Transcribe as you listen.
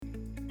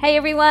Hey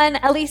everyone,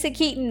 Elisa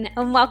Keaton,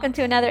 and welcome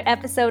to another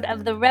episode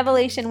of the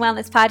Revelation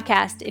Wellness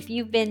Podcast. If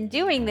you've been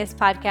doing this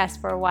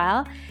podcast for a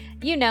while,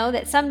 you know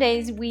that some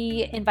days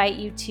we invite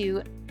you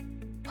to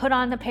put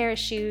on a pair of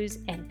shoes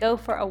and go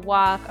for a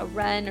walk, a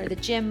run, or the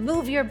gym,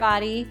 move your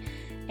body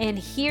and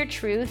hear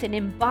truth and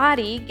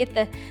embody, get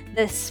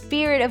the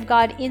Spirit of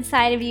God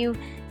inside of you,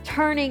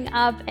 turning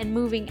up and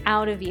moving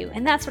out of you.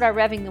 And that's what our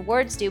Revving the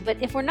Words do. But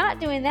if we're not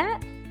doing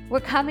that,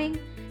 we're coming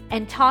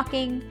and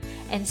talking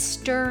and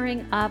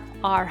stirring up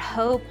our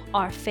hope,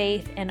 our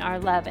faith, and our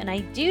love. And I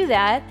do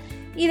that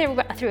either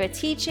through a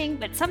teaching,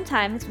 but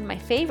sometimes one of my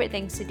favorite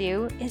things to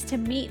do is to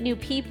meet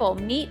people,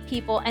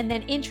 and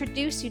then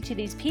introduce you to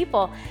these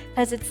people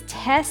because it's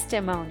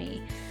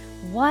testimony.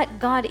 What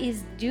God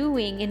is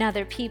doing in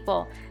other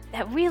people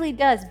that really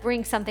does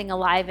bring something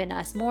alive in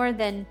us more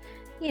than,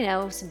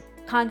 some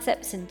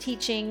concepts and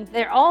teaching.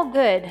 They're all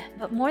good,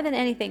 but more than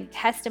anything,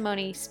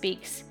 testimony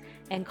speaks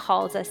and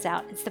calls us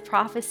out. It's the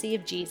prophecy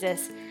of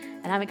Jesus.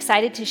 And I'm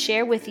excited to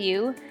share with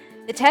you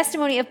the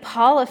testimony of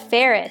Paula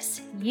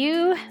Faris.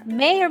 You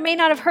may or may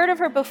not have heard of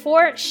her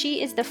before.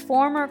 She is the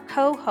former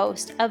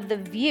co-host of The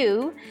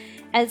View,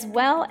 as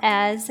well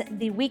as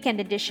the weekend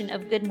edition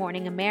of Good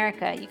Morning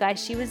America. You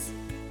guys, she was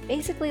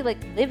basically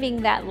like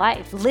living that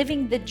life,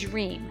 living the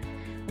dream,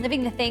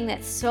 living the thing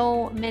that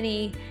so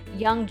many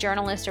young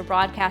journalists or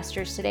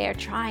broadcasters today are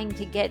trying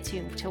to get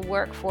to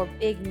work for a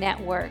big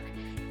network.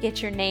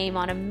 Get your name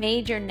on a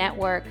major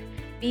network,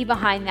 be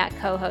behind that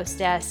co-host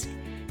desk.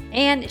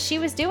 And she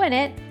was doing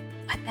it,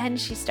 but then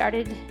she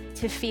started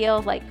to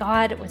feel like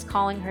God was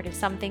calling her to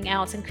something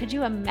else. And could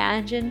you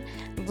imagine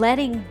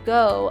letting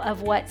go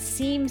of what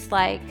seems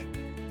like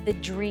the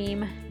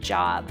dream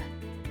job?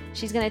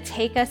 She's going to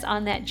take us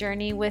on that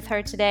journey with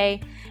her today.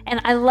 And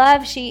I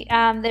love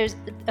there's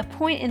a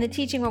point in the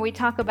teaching where we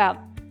talk about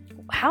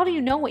how do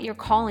you know what your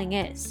calling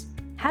is?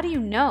 How do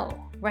you know?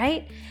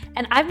 Right?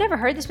 And I've never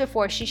heard this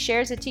before. She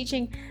shares a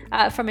teaching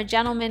from a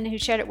gentleman who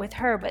shared it with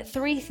her, but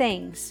 3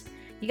 things.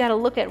 You got to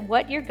look at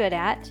what you're good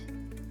at,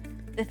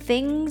 the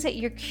things that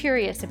you're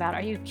curious about.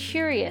 Are you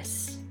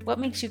curious? What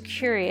makes you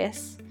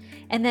curious?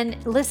 And then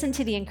listen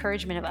to the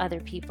encouragement of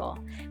other people.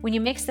 When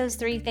you mix those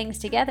 3 things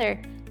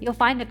together, you'll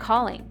find a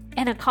calling.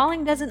 And a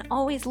calling doesn't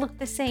always look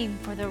the same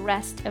for the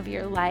rest of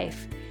your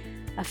life.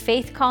 A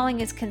faith calling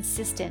is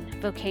consistent.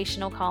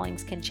 Vocational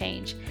callings can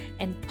change.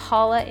 And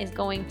Paula is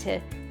going to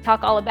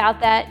talk all about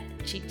that.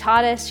 She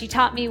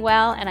taught me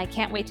well, and I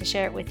can't wait to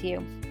share it with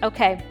you.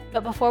 Okay,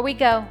 but before we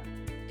go,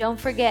 don't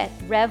forget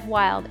Rev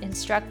Wild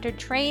instructor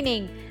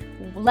training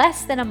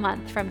less than a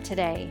month from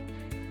today.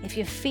 If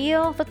you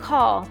feel the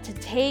call to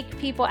take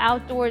people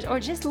outdoors or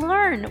just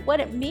learn what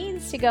it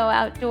means to go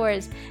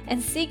outdoors and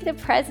seek the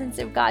presence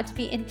of God, to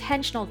be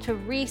intentional, to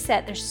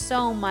reset, there's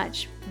so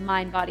much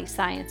mind-body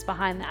science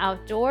behind the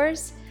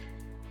outdoors.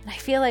 And I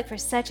feel like for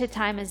such a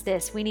time as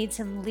this, we need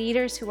some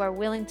leaders who are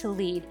willing to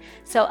lead.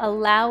 So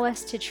allow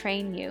us to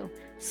train you.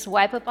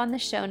 Swipe up on the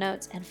show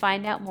notes and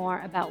find out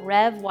more about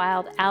Rev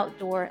Wild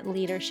Outdoor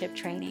Leadership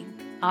Training.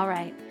 All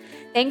right.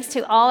 Thanks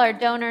to all our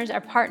donors,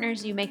 our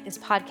partners. You make this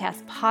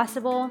podcast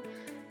possible,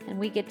 and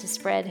we get to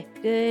spread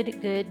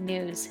good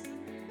news.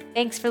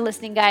 Thanks for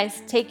listening,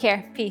 guys. Take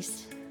care.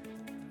 Peace.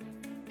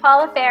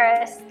 Paula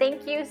Faris,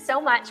 thank you so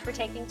much for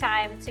taking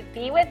time to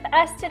be with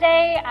us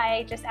today.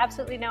 I just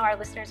absolutely know our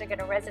listeners are going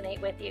to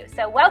resonate with you.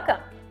 So welcome.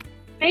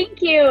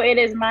 Thank you. It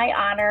is my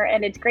honor,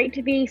 and it's great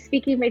to be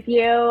speaking with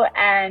you.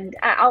 And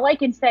all I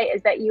can say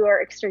is that you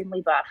are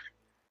extremely buff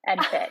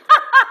and fit.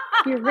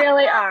 You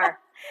really are.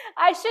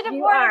 I should have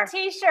worn a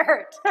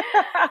t-shirt.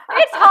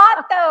 It's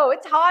hot though.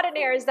 It's hot in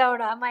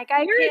Arizona. I'm like,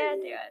 I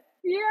can't do it.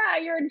 Yeah,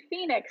 you're in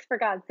Phoenix, for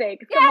God's sake.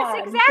 Yes,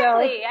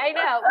 exactly. So. I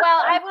know.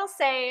 Well, I will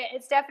say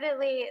it's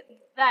definitely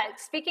that.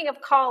 Speaking of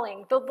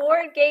calling, the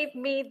Lord gave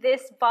me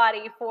this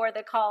body for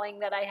the calling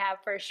that I have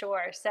for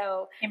sure.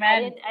 So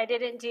Amen. I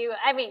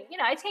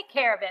take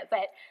care of it,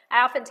 but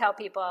I often tell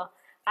people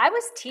I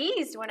was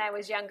teased when I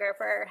was younger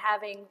for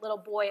having little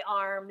boy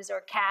arms or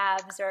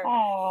calves or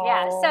Aww.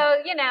 Yeah.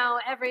 So,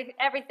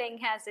 everything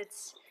has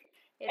its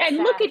and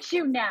look at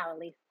you now,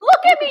 Lisa.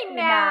 Look at me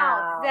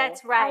now.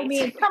 That's right. I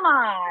mean, come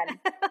on.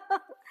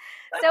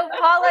 So,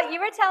 Paula, you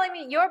were telling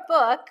me your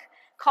book,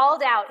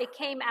 Called Out, it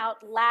came out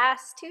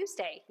last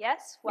Tuesday,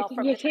 yes? Well,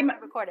 from the time I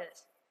recorded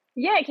this.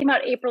 Yeah, it came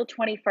out April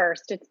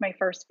 21st. It's my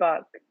first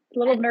book. It's a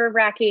little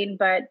nerve-wracking,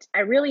 but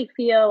I really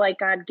feel like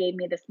God gave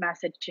me this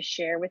message to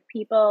share with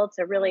people,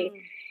 to really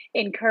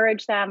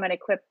encourage them and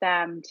equip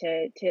them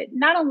to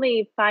not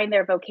only find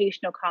their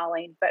vocational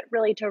calling, but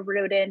really to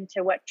root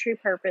into what true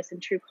purpose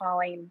and true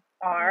calling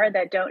are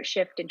that don't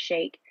shift and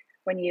shake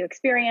when you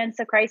experience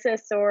a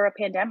crisis or a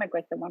pandemic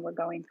like the one we're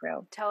going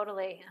through.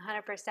 Totally,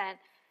 100%.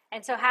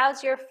 And so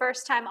how's your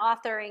first time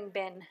authoring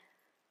been?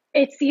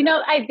 It's,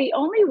 the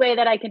only way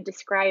that I can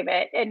describe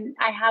it, and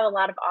I have a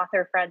lot of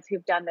author friends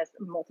who've done this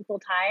multiple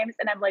times,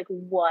 and I'm like,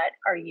 what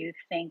are you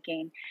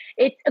thinking?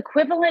 It's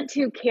equivalent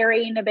to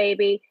carrying a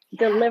baby,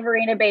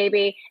 delivering a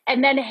baby,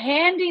 and then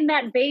handing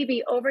that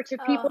baby over to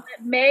people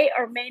that may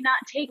or may not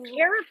take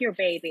care of your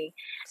baby.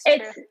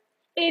 It's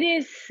It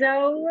is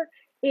so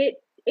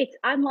it's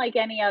unlike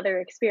any other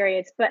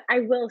experience, but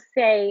I will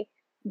say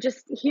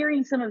just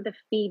hearing some of the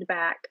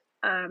feedback,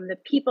 the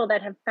people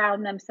that have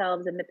found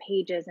themselves in the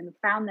pages and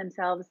found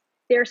themselves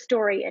their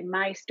story and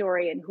my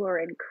story and who are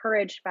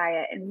encouraged by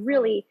it and Mm.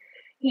 really,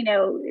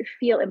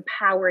 feel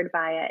empowered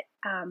by it.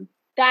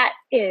 That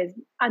is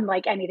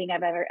unlike anything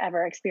I've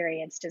ever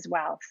experienced as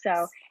well.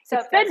 So So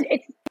it's it been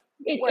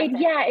feels worth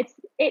it.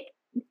 it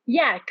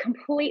yeah,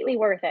 completely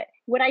worth it.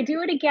 Would I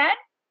do it again?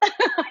 I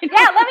Yeah,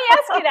 don't let me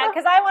ask you that know.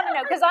 because I want to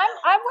know because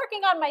I'm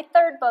working on my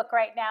third book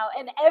right now,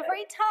 and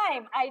every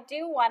time I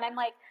do one, I'm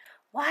like,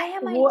 why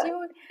am I What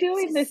doing this?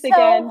 doing Is this so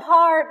again?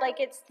 hard. Like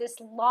it's this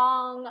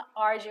long,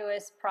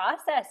 arduous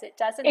process. It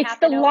doesn't It's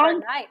the happen long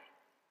overnight.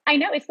 I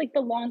know it's like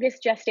the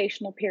longest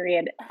gestational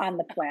period on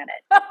the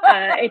planet.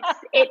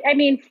 I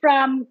mean,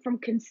 from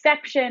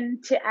conception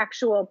to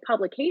actual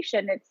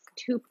publication, it's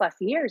 2+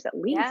 years at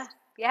Yeah, least.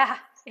 yeah,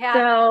 yeah.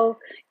 So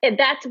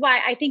that's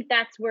why I think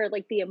that's where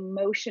like the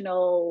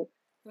emotional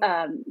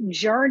Mm,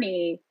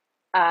 journey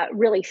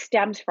really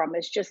stems from.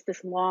 Is just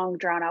this long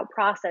drawn out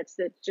process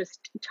that's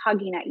just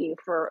tugging at you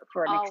for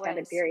an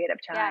extended always. period of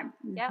Yeah, time.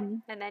 yeah. Hmm.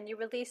 And then you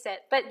release it.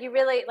 But you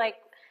really like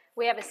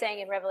we have a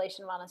saying in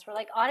Revelation Wellness, we're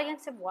like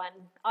audience of one,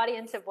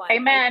 audience of one. I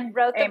Amen.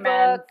 wrote the book,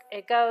 Amen.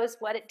 it goes,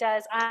 what it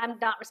does. I'm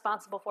not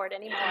responsible for it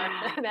anymore.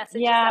 The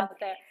message is Yeah. out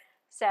there.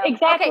 So, okay.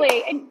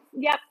 Exactly. And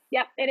yep,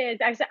 it is.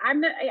 I said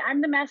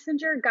I'm the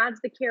messenger, God's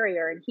the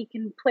carrier, and he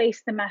can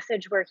place the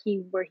message where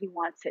he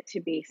wants it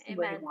to be,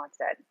 where he Amen. wants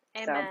it.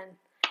 So, Amen.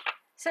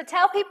 So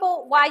tell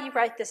people why you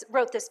wrote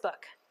this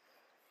book.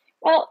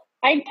 well,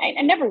 I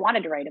never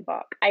wanted to write a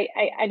book. I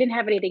didn't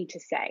have anything to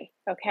say,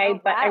 okay?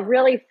 Oh, But I wow.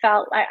 really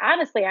felt I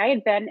honestly I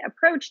had been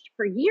approached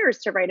for years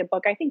to write a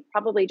book. I think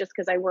probably just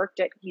because I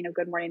worked at,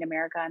 Good Morning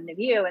America and The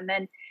View, and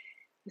then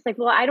it's like,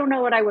 well, I don't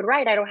know what I would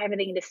write. I don't have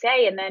anything to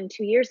say. And then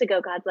 2 years ago,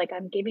 God's like,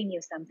 I'm giving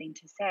you something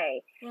to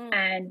say. Mm,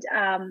 And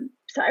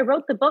so I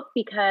wrote the book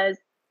because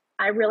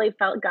I really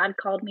felt God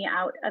called me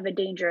out of a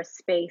dangerous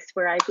space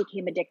where I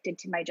became addicted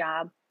to my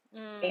job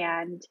mm,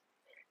 and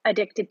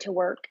addicted to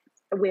work,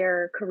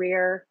 where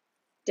career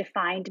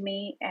defined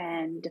me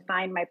and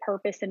defined my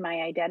purpose and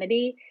my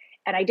identity.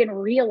 And I didn't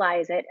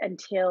realize it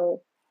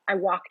until I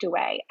walked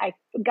away. I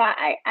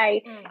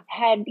mm.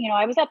 had,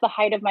 I was at the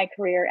height of my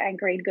career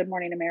anchoring Good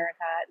Morning America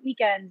at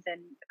weekends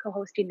and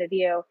co-hosting The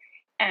View.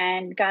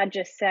 And God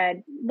just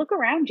said, look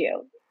around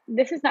you.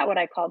 This is not what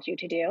I called you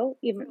to do.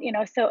 Even,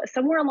 so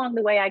somewhere along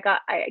the way, I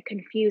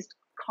confused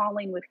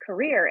calling with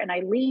career, and I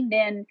leaned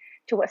in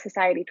to what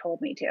society told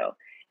me to,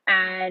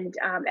 and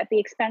at the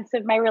expense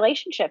of my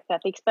relationship,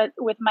 at the expense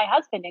with my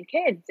husband and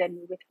kids, and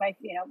with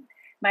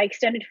my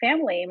extended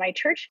family, my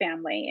church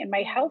family, and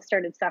my Mm, health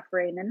started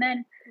suffering. And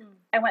then mm,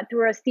 I went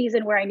through a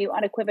season where I knew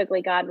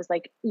unequivocally God was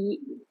like,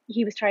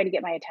 he was trying to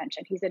get my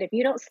attention. He said, if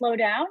you don't slow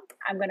down,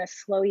 I'm going to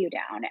slow you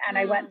down. And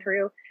I went mm.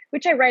 through,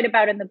 which I write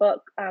about in the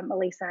book,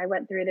 Elisa, I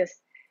went through this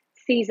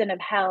season of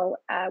hell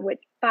with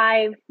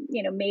five,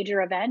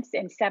 major events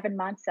in 7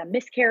 months: a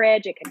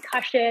miscarriage, a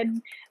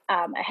concussion,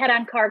 a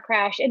head-on car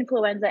crash,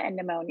 influenza, and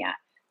pneumonia.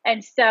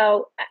 And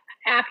so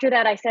after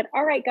that, I said,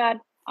 all right, God,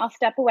 I'll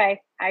step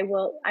away. I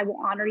will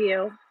honor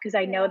you because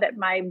I know Yeah. that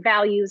my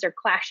values are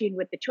clashing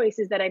with the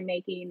choices that I'm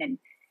making. And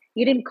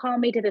you didn't call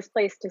me to this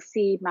place to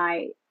see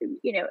my,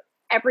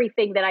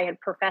 everything that I had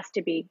professed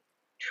to be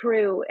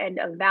true and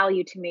of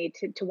value to me,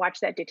 to watch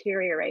that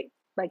deteriorate,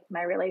 like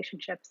my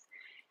relationships.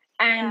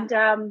 Yeah.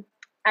 And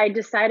I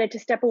decided to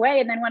step away.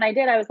 And then when I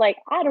did, I was like,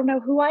 I don't know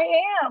who I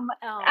am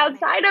Oh,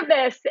 outside man. of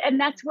this. And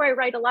that's where I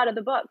write a lot of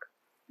the book.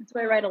 That's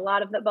where I write a Mm.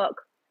 lot of the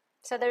book.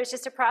 So there's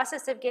just a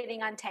process of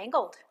getting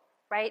untangled,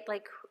 right?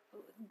 Like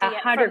A the from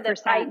hundred the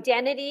percent.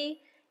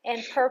 identity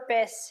and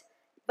purpose,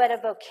 but a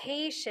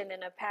vocation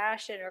and a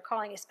passion or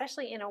calling,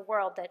 especially in a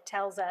world that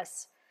tells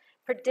us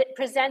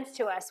presents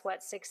to us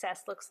what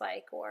success looks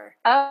like or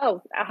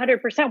Oh,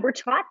 100%. We're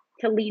taught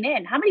to lean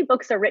in. How many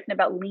books are written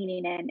about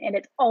leaning in? And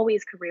it's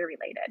always career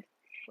related.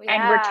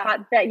 And we're yeah, taught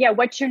that, yeah,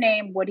 what's your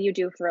name? What do you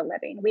do for a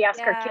living? We ask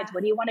our kids, yeah,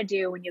 what do you want to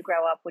do when you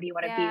grow up? What do you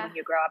want to be yeah, when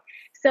you grow up?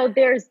 So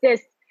there's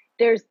this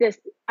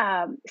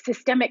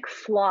systemic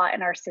flaw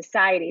in our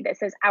society that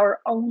says our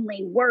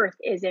only worth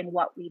is in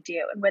what we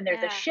do. And when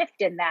there's a yeah.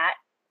 shift in that,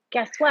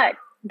 guess what?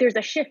 There's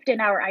a shift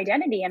in our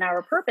identity and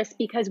our purpose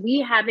because we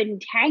have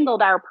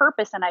entangled our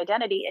purpose and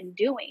identity in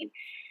doing.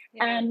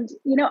 Yeah. And,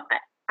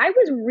 I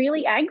was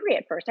really angry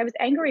at first. I was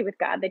angry with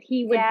God that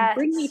he would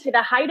bring me Yes. to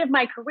the height of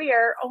my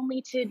career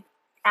only to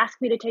ask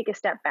me to take a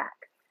step back.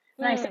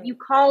 And I said, Mm, you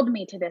called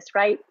me to this,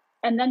 right?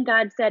 And then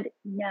God said,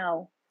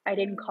 no, I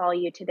didn't mm, call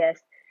you to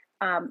this.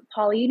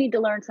 Paul, you need to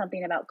learn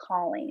something about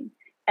calling.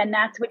 And mm.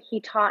 that's what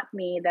he taught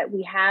me, that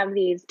we have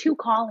these two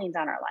callings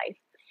on our life.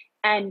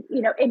 And,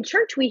 in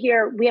church, we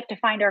hear we have to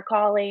find our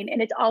calling,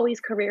 and it's always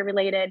career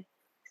related.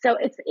 So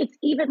it's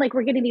even like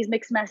we're getting these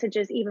mixed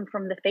messages even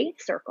from the faith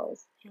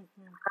circles. Mhm.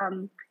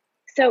 Um,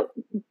 so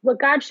what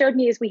God showed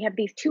me is we have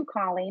these two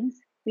callings.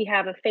 We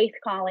have a faith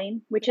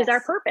calling, which is our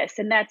Yes. purpose,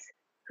 and that's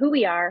who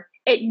we are.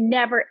 It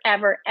never,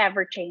 ever,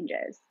 ever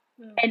changes.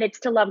 And it's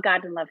to love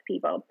God and love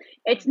people.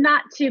 It's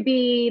not to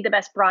be the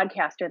best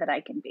broadcaster that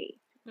I can be.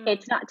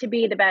 It's not to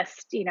be the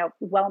best,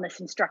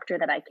 wellness instructor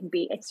that I can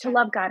be. It's to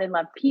love God and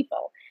love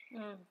people.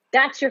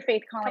 That's your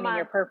faith calling and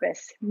your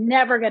purpose.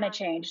 Never going to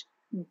change.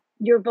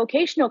 Your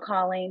vocational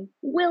calling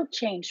will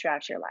change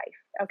throughout your life.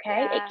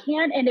 Okay. It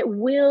can, and it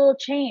will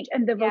change.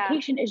 And the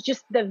vocation is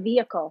just the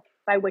vehicle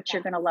by which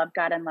you're going to love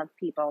God and love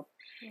people.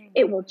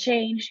 It will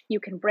change.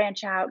 You can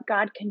branch out.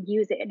 God can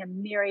use it in a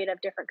myriad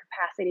of different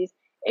capacities.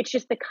 It's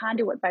just the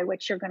conduit by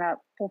which you're going to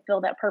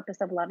fulfill that purpose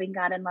of loving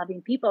God and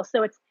loving people.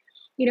 So it's,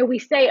 we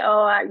say,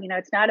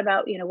 it's not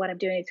about, what I'm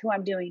doing, it's who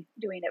I'm doing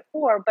it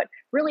for. But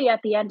really at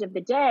the end of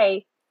the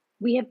day,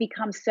 we have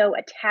become so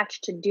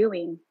attached to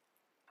doing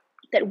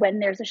that when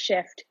there's a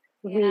shift,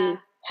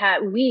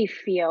 we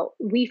feel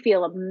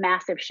a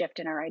massive shift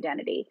in our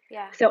identity.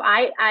 So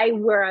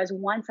whereas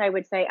once I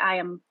would say I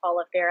am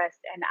Paula Ferris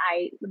and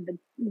I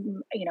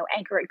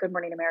anchor at Good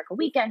Morning America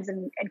weekends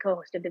and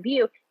co-host of The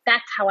View,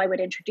 that's how I would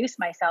introduce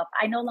myself.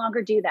 I no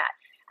longer do that.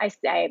 I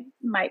say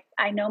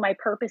I know my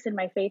purpose in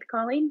my faith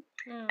calling,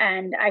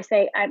 and I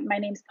say my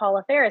name's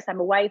Paula Ferris. I'm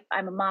a wife.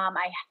 I'm a mom.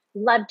 I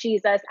love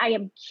Jesus. I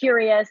am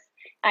curious.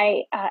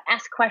 I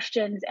ask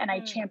questions and I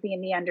champion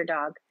the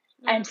underdog.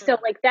 And so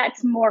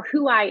that's more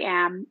who I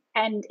am,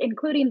 and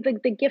including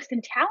the gifts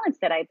and talents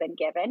that I've been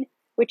given,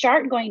 which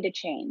aren't going to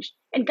change.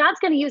 And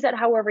God's going to use that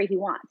however he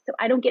wants. So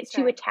I don't get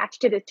too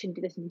attached to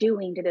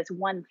this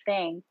one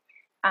thing.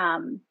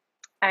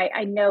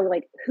 I know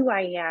who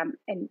I am,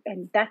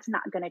 and that's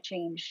not going to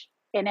change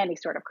in any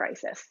sort of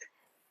crisis.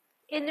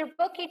 In your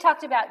book, you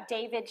talked about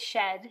David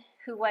Shedd,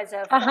 who was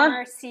a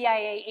former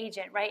CIA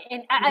agent, right?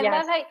 And I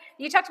love how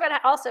you talked about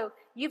how also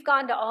you've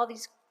gone to all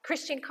these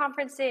Christian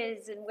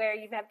conferences and where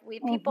you have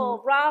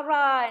people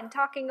rah and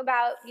talking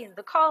about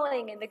the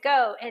calling and the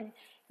go, and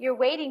you're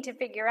waiting to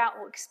figure out.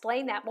 We'll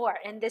explain that more.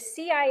 And the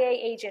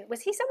CIA agent,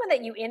 was he someone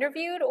that you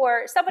interviewed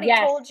or somebody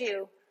told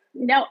you?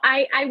 No,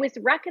 I was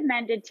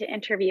recommended to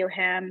interview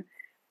him.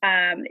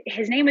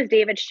 His name was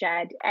David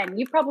Shedd, and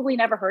you probably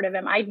never heard of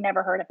him. I'd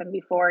never heard of him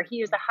before.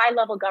 He was a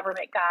high-level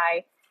government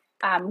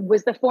guy,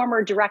 was the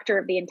former director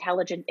of the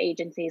intelligence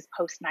agencies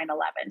post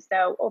 9/11,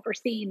 so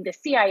overseeing the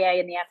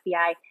CIA and the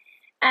FBI.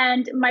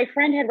 And my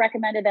friend had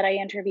recommended that I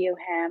interview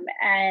him,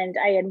 and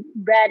I had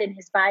read in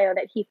his bio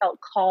that he felt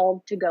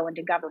called to go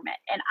into government.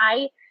 And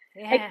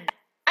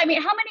I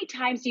mean, how many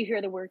times do you hear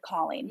the word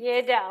calling?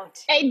 You don't.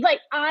 And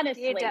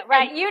honestly. You don't.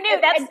 Right. You knew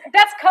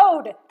that's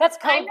code. That's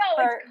code. I know,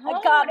 for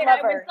a God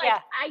lover.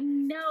 I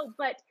know,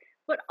 but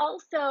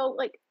also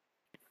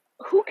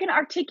who can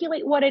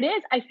articulate what it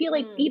is? I feel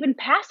like even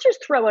pastors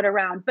throw it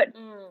around, but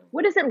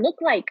what does it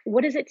look like?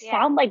 What does it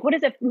sound like? What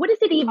does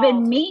it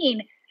even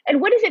mean? And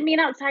what does it mean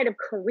outside of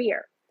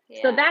career?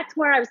 So that's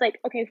where I was like,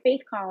 okay, faith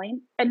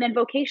calling and then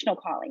vocational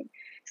calling.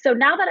 So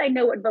now that I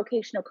know what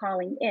vocational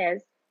calling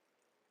is,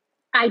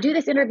 I do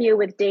this interview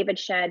with David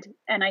Shedd,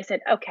 and I said,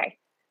 okay,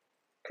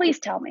 please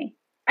tell me.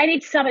 I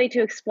need somebody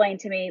to explain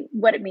to me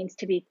what it means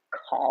to be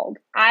called.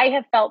 I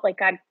have felt like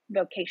God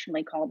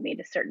vocationally called me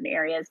to certain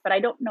areas, but I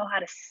don't know how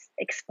to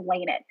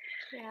explain it.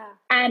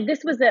 And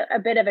this was a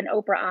bit of an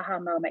Oprah aha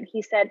moment.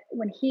 He said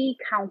when he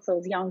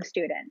counsels young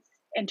students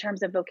in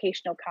terms of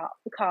vocational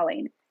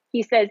calling,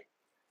 he says,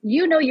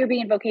 you're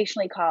being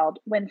vocationally called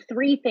when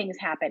three things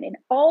happen, and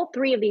all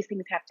three of these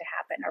things have to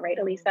happen. All right,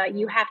 Elisa,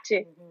 you have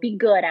to be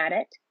good at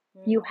it.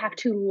 You have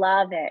to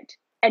love it.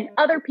 And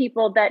other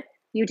people that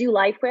you do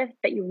life with,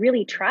 that you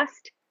really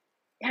trust,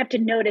 have to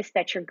notice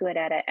that you're good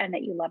at it and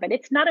that you love it.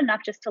 It's not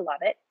enough just to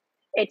love it.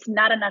 It's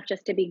not enough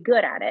just to be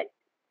good at it.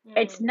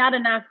 It's not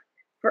enough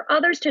for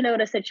others to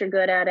notice that you're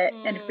good at it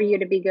and for you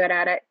to be good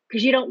at it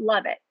because you don't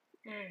love it.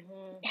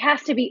 It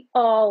has to be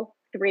all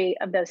three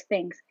of those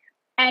things.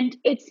 And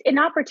it's an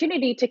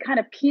opportunity to kind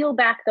of peel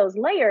back those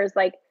layers,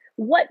 like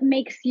what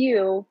makes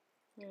you,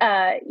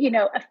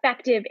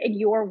 effective in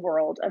your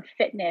world of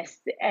fitness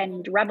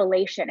and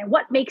revelation, and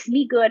what makes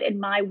me good in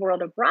my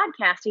world of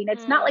broadcasting.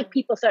 It's not like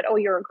people said, oh,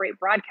 you're a great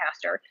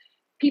broadcaster.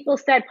 People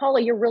said,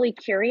 Paula, you're really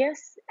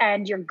curious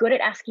and you're good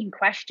at asking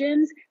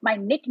questions. My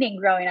nickname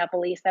growing up,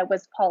 Elisa,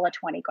 was Paula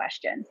 20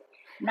 Questions.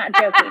 I'm not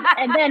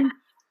joking.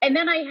 And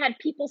then I had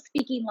people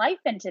speaking life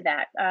into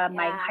that.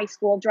 My high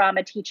school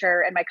drama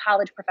teacher and my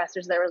college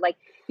professors that were like,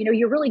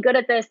 you're really good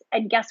at this.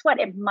 And guess what?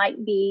 It might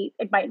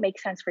make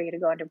sense for you to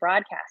go into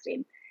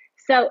broadcasting.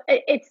 So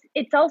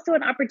it's also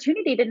an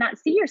opportunity to not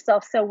see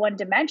yourself so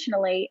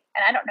one-dimensionally.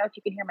 And I don't know if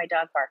you can hear my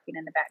dog barking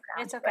in the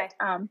background. It's okay.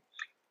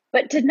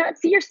 But to not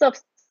see yourself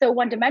so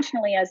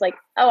one-dimensionally as like,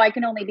 oh, I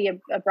can only be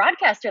a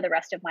broadcaster the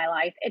rest of my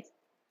life.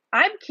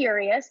 I'm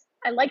curious.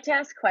 I like to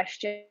ask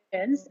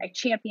questions. I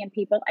champion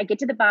people. I get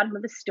to the bottom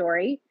of the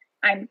story.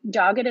 I'm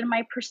dogged in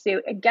my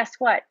pursuit. And guess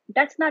what?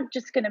 That's not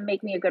just going to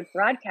make me a good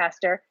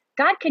broadcaster.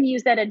 God can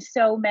use that in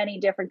so many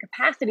different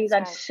capacities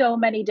on so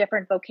many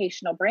different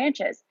vocational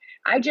branches.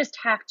 I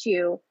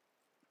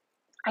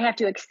have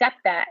to accept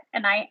that.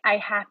 And I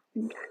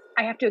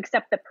have to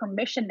accept the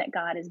permission that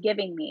God is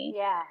giving me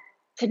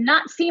to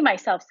not see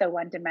myself so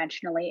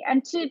one-dimensionally,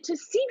 and to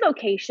see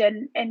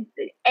vocation, and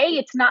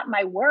it's not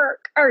my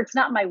work, or it's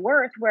not my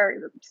worth,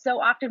 where so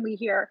often we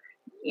hear,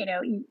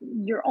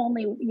 you're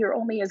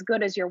only as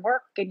good as your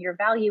work, and your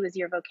value is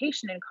your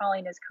vocation, and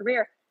calling is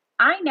career.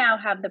 I now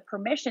have the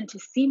permission to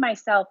see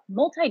myself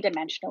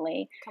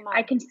multidimensionally.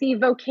 I can see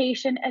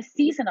vocation as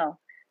seasonal.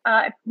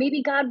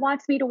 Maybe God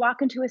wants me to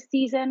walk into a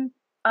season,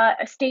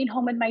 staying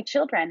home with my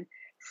children.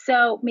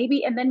 So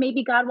maybe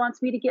God wants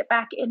me to get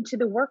back into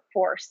the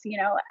workforce.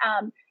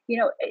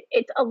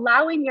 It's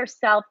allowing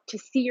yourself to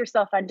see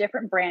yourself on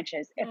different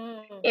branches.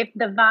 If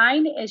the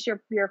vine is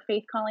your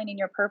faith calling and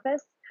your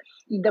purpose,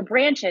 the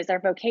branches are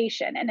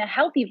vocation, and a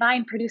healthy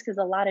vine produces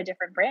a lot of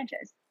different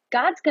branches.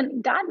 God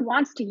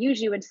wants to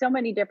use you in so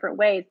many different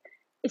ways.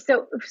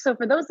 So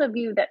for those of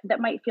you that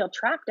might feel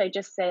trapped, I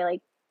just say, like,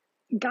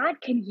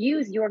 God can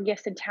use your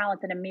gifts and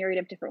talents in a myriad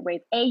of different ways.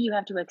 You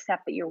have to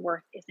accept that your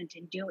worth isn't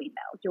in doing,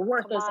 though. Your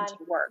worth isn't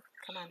in work.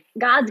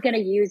 God's going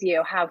to use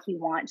you how he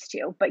wants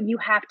to, but you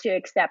have to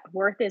accept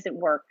worth isn't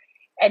work,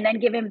 and then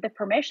give him the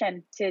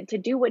permission to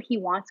do what he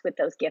wants with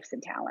those gifts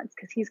and talents,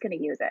 because he's going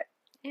to use it.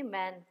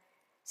 Amen.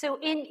 So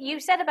you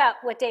said about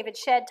what David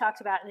Shedd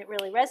talks about, and it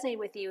really resonated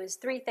with you, is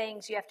 3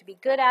 things. You have to be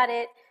good at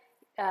it.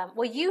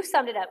 You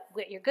summed it up.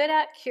 What you're good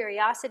at: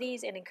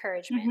 curiosities and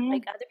encouragement. Mm-hmm.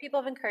 Like, other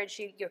people have encouraged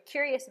you, you're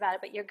curious about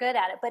it, but you're good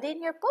at it. But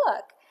in your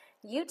book,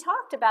 you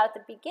talked about at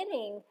the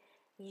beginning,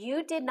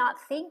 you did not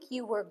think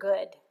you were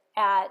good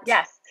at.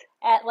 Yes.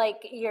 At,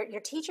 like,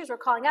 your teachers were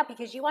calling out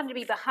because you wanted to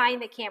be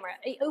behind the camera.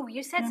 Oh,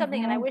 you said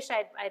something, and I wish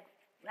I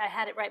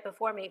had it right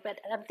before me.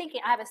 But I'm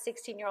thinking, I have a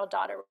 16-year-old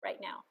daughter right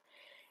now.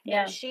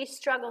 Yeah. And she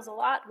struggles a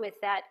lot with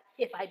that.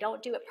 If I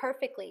don't do it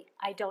perfectly,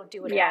 I don't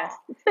do it yes. at all.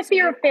 It's the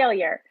fear of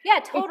failure. Yeah,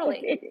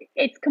 totally.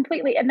 It's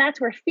completely, and that's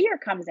where fear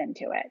comes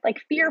into it. Like,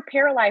 fear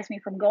paralyzed me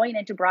from going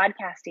into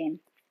broadcasting.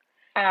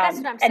 That's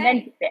what I'm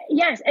saying.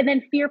 And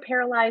then fear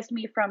paralyzed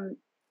me from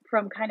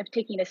kind of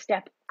taking a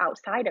step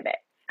outside of it.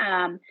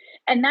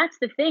 And that's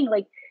the thing.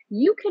 Like,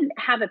 you can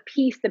have a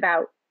peace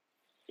about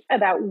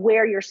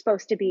where you're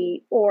supposed to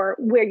be or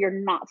where you're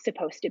not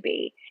supposed to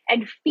be,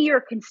 and fear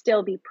can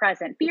still be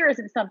present. Fear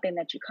isn't something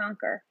that you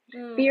conquer.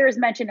 Fear is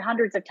mentioned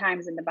hundreds of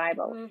times in the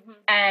Bible.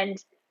 And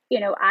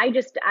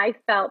I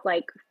felt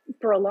like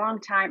for a long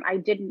time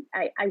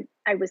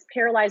I was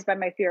paralyzed by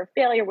my fear of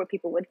failure, what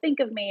people would think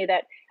of me,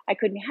 that I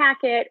couldn't hack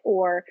it,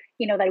 or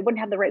that I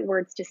wouldn't have the right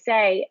words to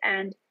say.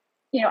 And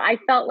I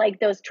felt like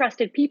those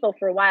trusted people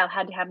for a while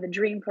had to have the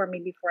dream for me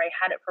before I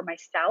had it for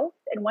myself.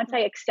 And once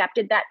I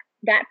accepted that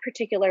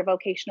particular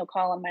vocational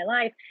call in my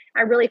life,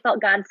 I really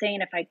felt God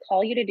saying, if I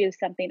call you to do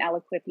something, I'll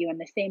equip you. In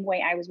the same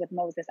way I was with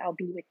Moses, I'll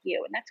be with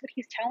you. And that's what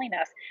he's telling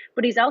us.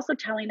 But he's also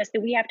telling us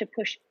that we have to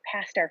push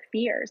past our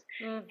fears.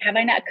 Have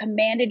I not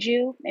commanded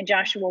you? In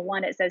Joshua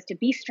 1, it says to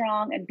be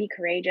strong and be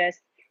courageous.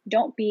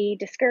 Don't be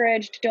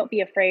discouraged. Don't be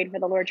afraid, for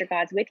the Lord your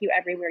God's with you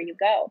everywhere you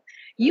go.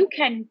 You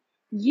can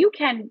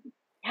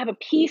have a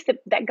peace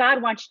that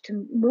God wants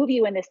to move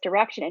you in this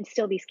direction and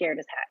still be scared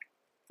as heck.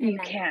 You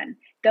can.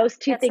 Those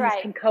two things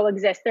can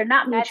coexist. They're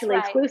not mutually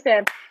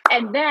exclusive.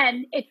 And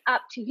then it's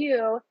up to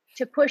you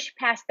to push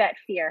past that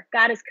fear.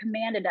 God has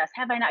commanded us.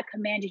 Have I not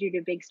commanded you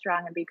to be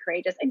strong and be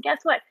courageous? And guess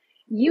what?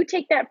 You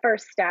take that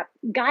first step.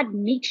 God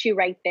meets you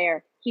right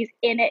there. He's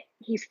in it.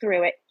 He's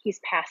through it.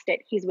 He's past it.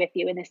 He's with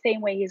you. In the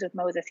same way he's with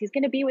Moses. He's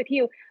going to be with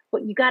you,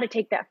 but you got to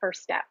take that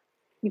first step.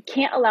 You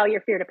can't allow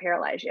your fear to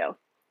paralyze you.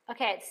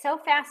 Okay, it's so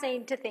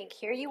fascinating to think,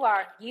 here you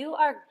are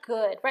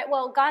good, right?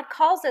 Well, God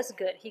calls us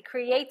good. He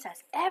creates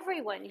us.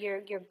 Everyone,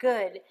 you're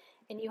good,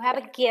 and you have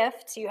a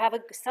gift. You have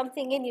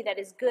something in you that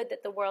is good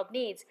that the world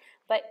needs.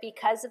 But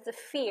because of the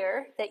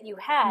fear that you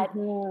had,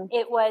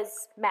 it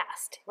was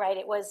masked, right?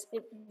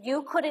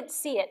 You couldn't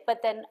see it, but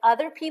then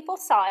other people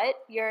saw it.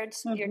 Your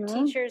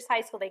teachers,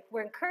 high school, they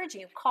were encouraging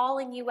you,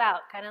 calling you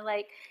out, kind of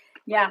like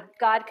when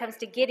God comes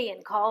to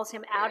Gideon, calls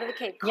him out of the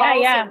cave,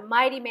 calls him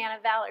mighty man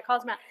of valor,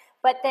 calls him out.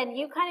 But then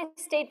you kind of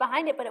stayed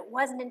behind it, but it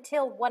wasn't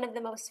until one of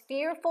the most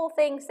fearful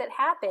things that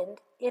happened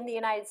in the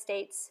United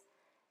States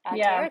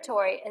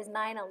territory as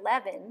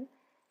 9/11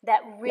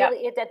 that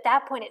really, at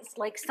that point, it's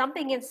like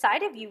something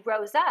inside of you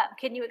rose up.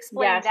 Can you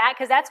explain that?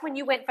 Because that's when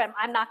you went from,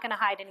 I'm not going to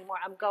hide anymore,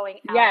 I'm going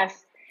out.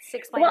 Yes.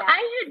 Explain that.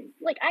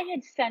 I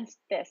had sensed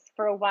this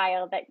for a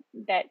while,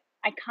 that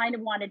I kind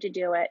of wanted to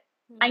do it.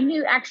 I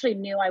knew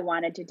I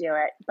wanted to do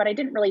it, but I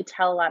didn't really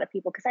tell a lot of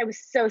people because I was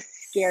so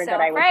scared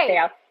that I would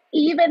fail.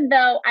 Even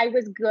though I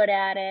was good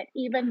at it,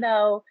 even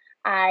though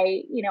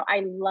I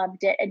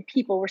loved it and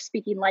people were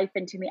speaking life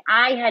into me,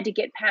 I had to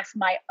get past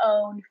my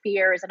own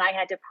fears, and I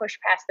had to push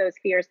past those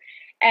fears.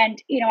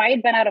 And, I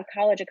had been out of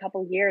college a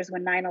couple years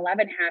when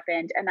 9/11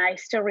 happened. And I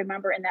still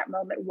remember in that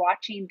moment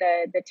watching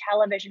the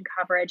television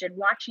coverage and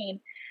watching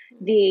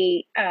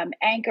the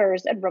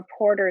anchors and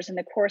reporters and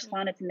the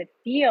correspondents in the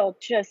field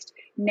just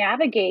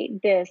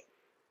navigate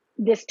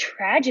this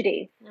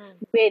tragedy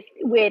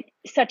with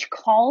such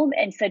calm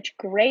and such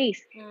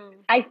grace.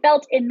 I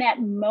felt in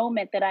that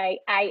moment that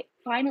I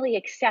finally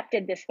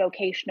accepted this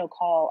vocational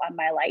call on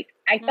my life.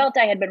 I felt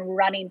I had been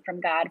running from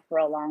God for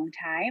a long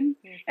time.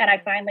 And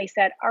I finally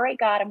said, all right,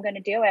 God, I'm going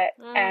to do it.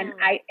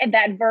 And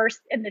that verse,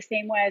 in the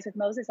same way as with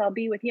Moses, I'll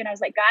be with you. And I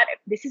was like, God,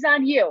 this is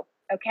on you.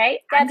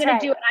 Okay. I'm going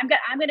to do it.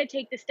 I'm going to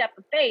take the step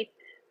of faith.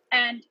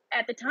 And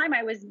at the time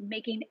I was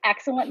making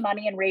excellent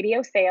money in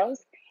radio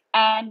sales.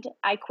 And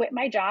I quit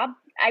my job.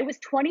 I was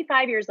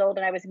 25 years old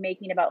and I was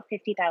making about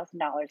 $50,000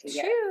 a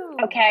year.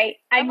 Okay.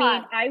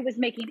 I was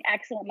making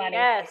excellent money.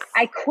 Yes.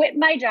 I quit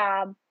my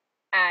job.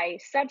 I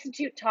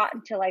substitute taught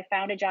until I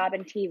found a job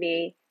in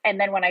TV. And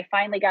then when I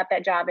finally got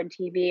that job in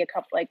TV,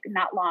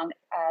 not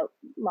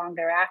long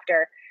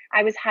thereafter,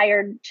 I was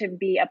hired to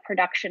be a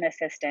production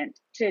assistant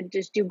to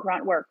just do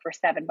grunt work for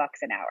 $7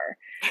 an hour.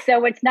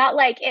 So it's not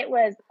like it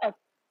was a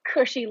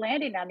cushy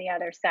landing on the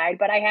other side,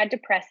 but I had to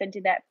press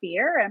into that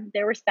fear, and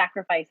there were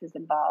sacrifices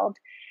involved.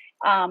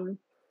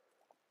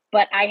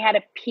 But I had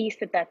a peace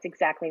that that's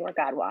exactly where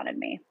God wanted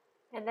me.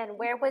 And then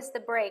where was the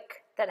break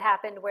that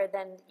happened where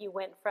then you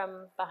went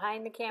from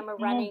behind the camera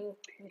running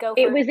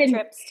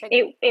trips to...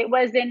 It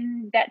was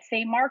in that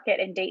same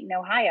market in Dayton,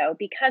 Ohio,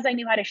 because I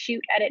knew how to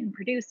shoot, edit, and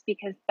produce,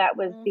 because that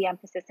was the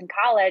emphasis in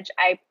college.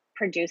 I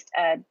produced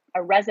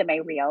a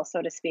resume reel,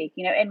 so to speak.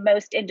 You know, in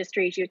most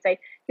industries, you'd say,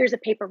 here's a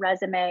paper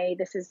resume.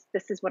 This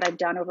is what I've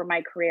done over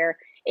my career.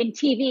 In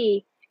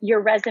TV, your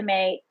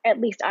resume,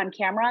 at least on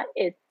camera,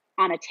 is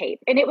on a tape.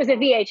 And it was a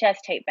VHS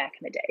tape back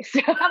in the day.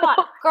 So, come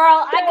on,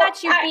 girl, I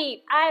got you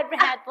beat. I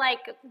had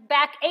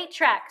back 8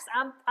 tracks.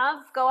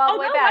 I'll go all the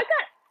way back.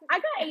 I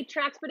got 8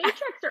 tracks, but 8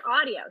 tracks are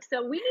audio.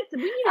 So we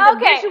need a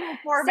visual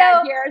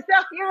format here.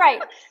 So you're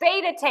right.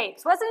 Beta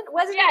tapes. Wasn't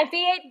it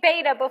V8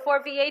 beta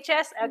before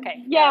VHS?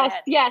 Okay.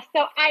 Yes.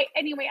 So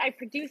I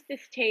produced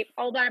this tape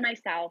all by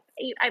myself.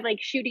 I like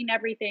shooting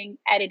everything,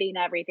 editing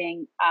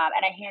everything.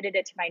 And I handed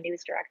it to my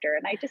news director,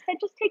 and I just said,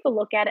 just take a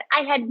look at it.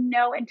 I had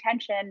no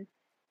intention.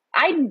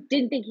 I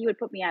didn't think he would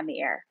put me on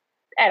the air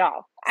at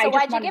all. So I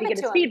just wanted to get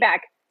his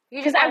feedback.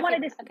 Because I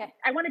wanted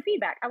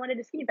feedback. I wanted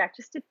his feedback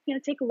just to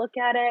take a look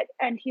at it.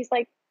 And he's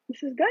like,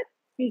 "This is good."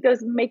 He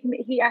goes,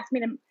 he asked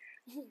me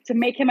to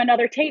make him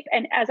another tape.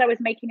 And as I was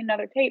making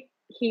another tape,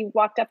 he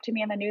walked up to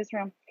me in the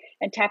newsroom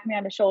and tapped me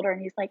on the shoulder.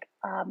 And he's like,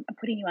 "I'm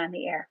putting you on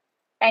the air."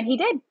 And he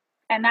did.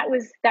 And that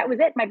was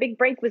it. My big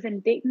break was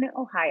in Dayton,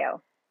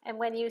 Ohio. And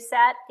when you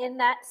sat in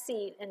that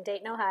seat in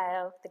Dayton,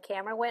 Ohio, the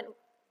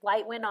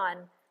light went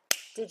on.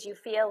 Did you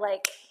feel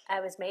like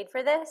I was made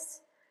for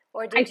this?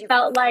 Or did you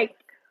felt like,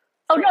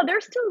 oh no,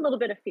 there's still a little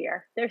bit of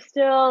fear.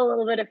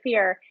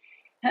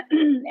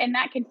 And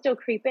that can still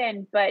creep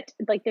in, but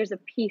like there's a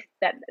piece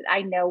that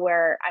I know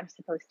where I'm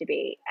supposed to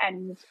be.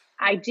 And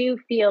I do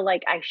feel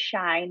like I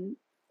shine.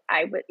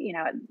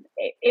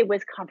 It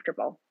was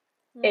comfortable.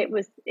 It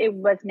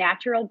was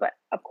natural, but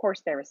of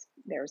course there's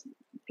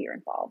fear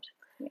involved.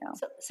 You know.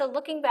 So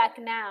looking back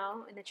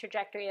now in the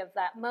trajectory of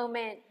that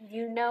moment,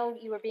 you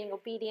were being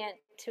obedient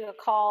to a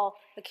call,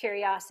 the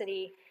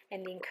curiosity,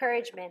 and the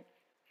encouragement.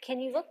 Can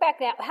you look back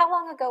now? How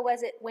long ago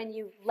was it when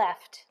you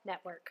left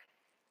network?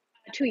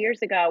 2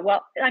 years ago.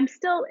 Well, I'm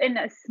still in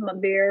a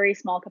very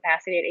small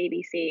capacity at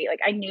ABC.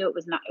 Like I knew it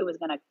was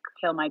going to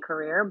kill my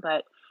career,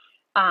 but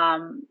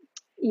I'm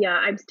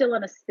still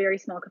in a very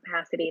small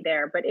capacity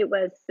there. But it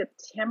was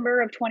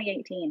September of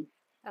 2018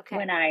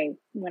 when I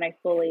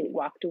fully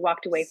walked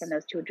away from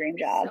those 2 dream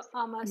jobs.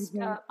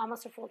 So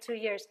almost a full 2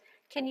 years.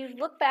 Can you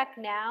look back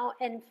now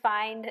and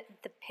find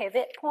the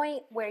pivot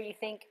point where you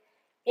think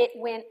it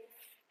went?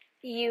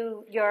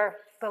 Your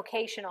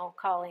vocational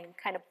calling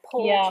kind of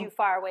pulled you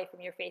far away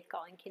from your faith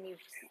calling. Can you?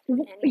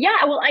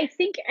 Well, I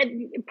think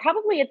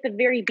probably at the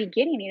very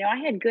beginning, I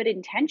had good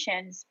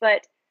intentions,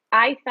 but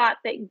I thought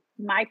that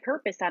my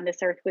purpose on this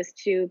earth was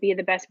to be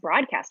the best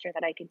broadcaster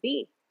that I could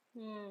be.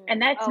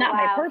 And that's not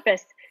my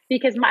purpose,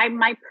 because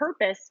my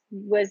purpose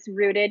was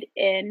rooted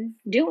in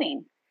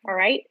doing. All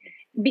right.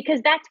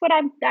 Because that's what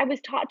I was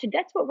taught to,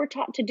 that's what we're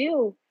taught to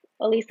do.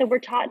 Elisa, we're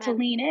taught to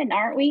lean in,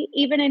 aren't we?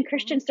 Even in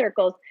Christian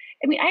circles.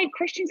 I mean, I had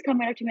Christians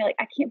coming up to me like,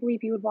 I can't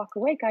believe you would walk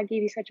away. God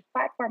gave you such a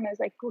platform. I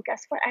was like, well,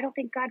 guess what? I don't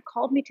think God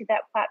called me to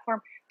that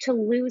platform to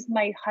lose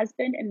my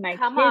husband and my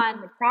kids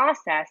in the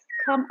process.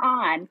 Come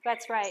on.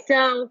 That's right.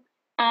 So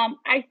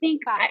I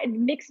think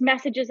mixed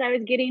messages I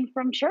was getting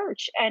from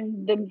church,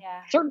 and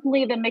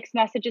certainly the mixed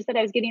messages that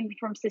I was getting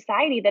from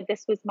society, that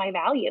this was my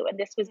value and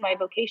this was my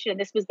vocation. And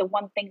this was the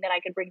one thing that I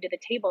could bring to the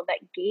table that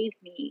gave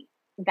me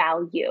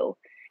value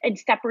and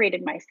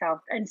separated myself.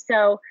 And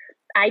so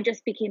I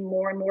just became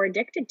more and more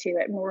addicted to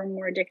it, more and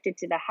more addicted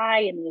to the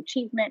high and the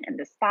achievement and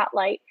the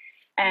spotlight.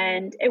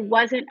 And it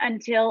wasn't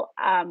until,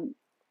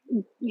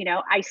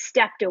 I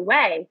stepped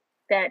away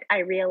that I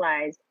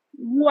realized,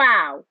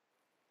 wow,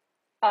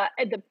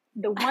 the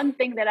one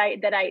thing that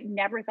I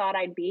never thought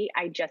I'd be,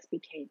 I just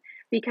became.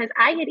 because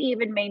I had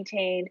even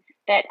maintained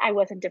that I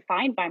wasn't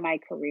defined by my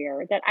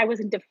career, that I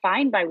wasn't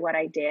defined by what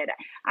I did.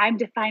 I'm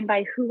defined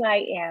by who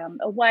I am,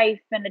 a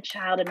wife and a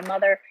child and a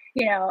mother,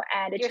 and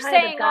a You're child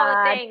of saying all the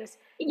God. things.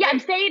 Yeah, I'm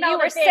saying You all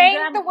were the things.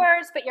 saying the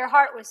words, but your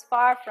heart was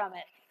far from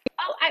it.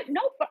 Oh,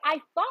 no, but I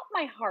thought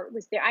my heart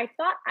was there. I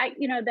thought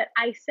that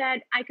I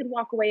said I could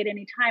walk away at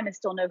any time and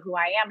still know who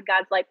I am.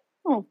 God's like,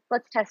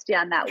 let's test you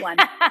on that one.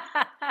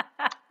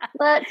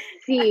 Let's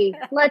see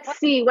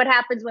what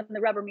happens when the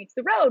rubber meets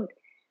the road.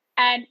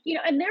 And,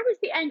 and there was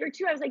the anger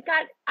too. I was like,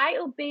 God, I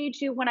obeyed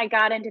you when I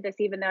got into this,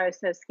 even though I was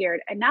so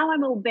scared. And now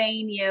I'm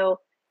obeying you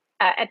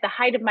at the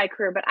height of my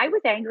career. But I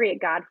was angry at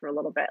God for a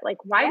little bit. Like,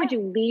 why would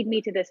you lead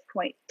me to this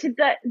point, to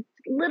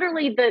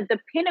literally the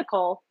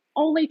pinnacle,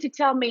 only to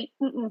tell me,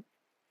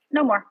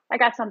 no more. I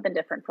got something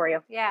different for you.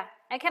 Yeah.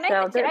 And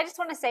I just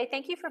want to say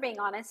thank you for being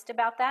honest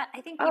about that.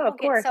 I think people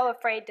get so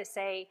afraid to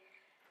say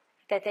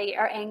that they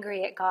are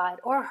angry at God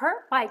or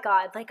hurt by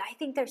God. Like, I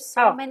think there's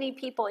so many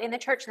people in the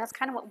church, and that's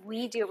kind of what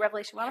we do at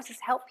Revelation Wellness, is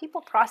help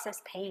people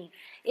process pain.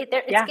 It's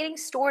getting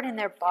stored in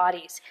their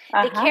bodies.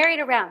 They carry it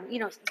around,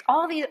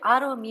 all these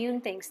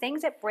autoimmune things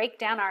that break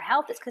down our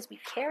health. It's because we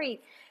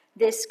carry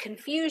this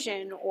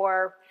confusion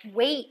or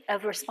weight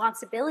of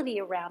responsibility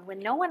around when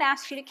no one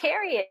asks you to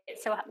carry it.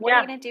 So what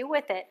are you going to do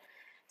with it?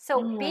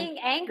 So being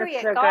angry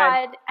at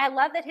God, good. I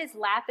love that his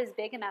lap is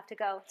big enough to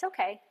go, it's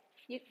okay.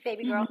 You,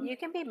 baby girl, you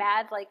can be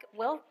mad. Like,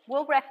 we'll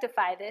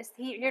rectify this.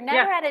 You're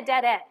never at a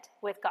dead end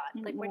with God.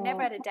 Like, we're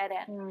never at a dead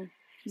end.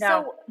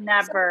 No,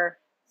 never.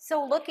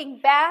 So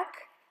looking back,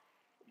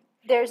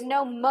 there's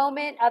no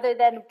moment other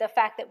than the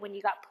fact that when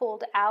you got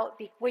pulled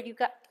out, where you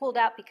got pulled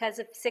out because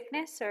of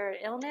sickness or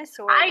illness,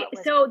 or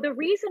the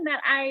reason that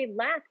I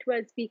left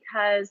was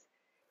because,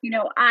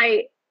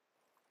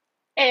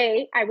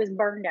 I was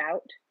burned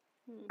out.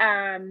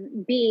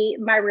 B,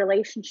 my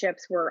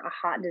relationships were a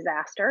hot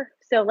disaster.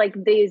 So like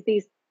these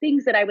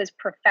things that I was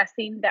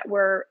professing that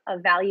were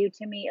of value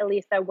to me,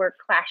 Elisa, were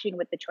clashing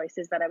with the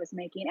choices that I was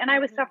making. And I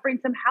was suffering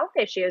some health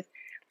issues,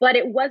 but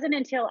it wasn't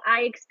until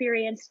I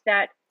experienced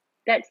that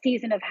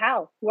season of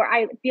hell where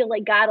I feel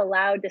like God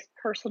allowed this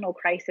personal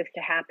crisis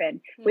to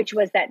happen, which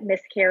was that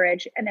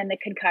miscarriage, and then the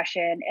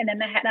concussion, and then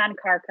the head-on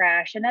car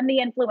crash, and then the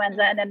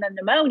influenza, and then the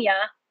pneumonia.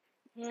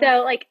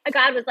 So like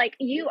God was like,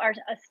 you are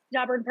a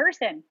stubborn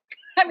person.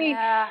 I mean,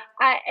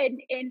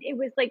 and it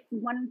was like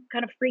one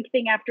kind of freak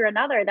thing after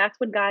another. That's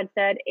when God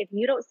said, if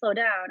you don't slow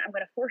down, I'm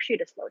going to force you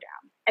to slow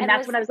down. And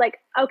that's when I was like,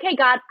 okay,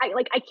 God,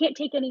 I can't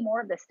take any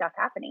more of this stuff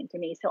happening to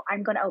me. So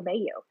I'm going to obey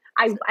you.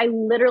 I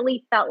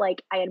literally felt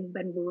like I had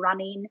been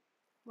running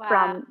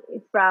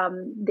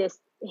from this,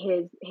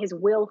 his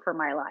will for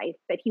my life,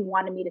 that he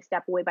wanted me to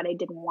step away, but I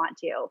didn't want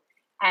to.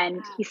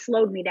 And he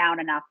slowed me down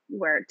enough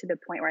to the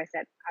point where I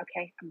said,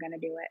 okay, I'm going to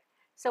do it.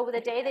 So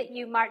the day that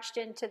you marched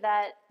into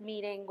that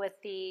meeting with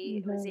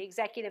was the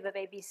executive of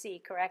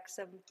ABC, correct?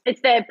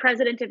 It's the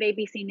president of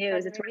ABC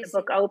News. It's where the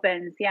book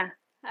opens. Yeah.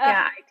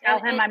 I tell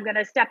him I'm going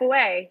to step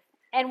away.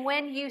 And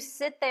when you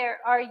sit there,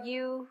 are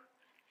you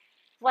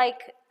like,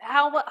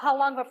 how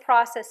long of a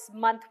process,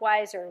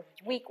 month-wise or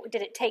week,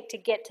 did it take to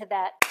get to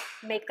that?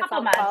 Make the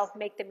phone call,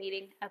 make the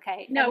meeting.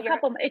 Okay. No,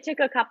 it took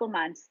a couple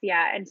months.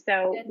 Yeah. And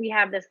so we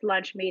have this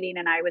lunch meeting,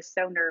 and I was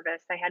so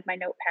nervous. I had my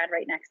notepad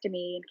right next to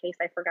me in case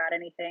I forgot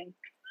anything.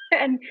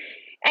 And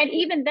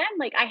even then,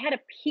 like, I had a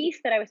piece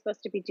that I was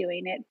supposed to be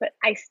doing it, but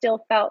I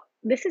still felt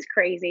this is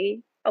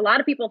crazy. A lot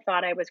of people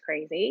thought I was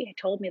crazy,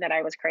 told me that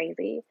I was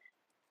crazy.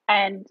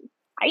 And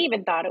I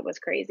even thought it was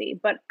crazy,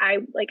 but I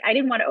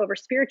didn't want to over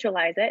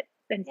spiritualize it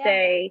and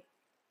say,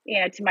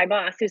 to my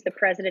boss, who's the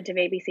president of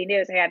ABC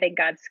News, hey, I think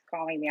God's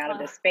calling me out of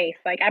this space.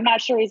 Like, I'm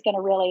not sure he's going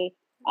to really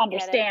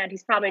understand.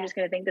 He's probably just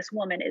going to think this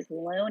woman is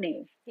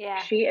loony.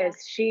 Yeah. She is.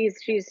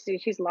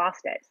 She's lost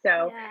it.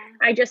 So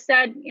I just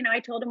said, I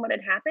told him what had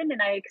happened,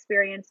 and I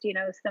experienced,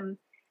 some,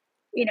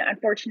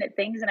 unfortunate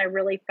things. And I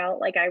really felt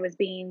like I was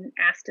being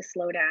asked to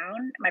slow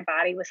down. My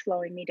body was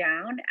slowing me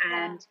down,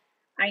 and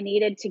I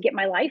needed to get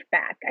my life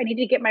back. I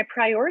needed to get my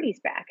priorities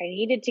back. I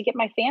needed to get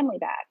my family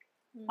back.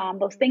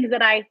 Those things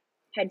that I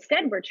had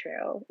said were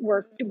true,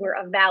 were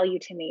of value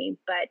to me,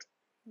 but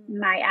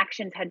my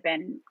actions had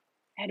been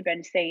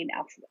saying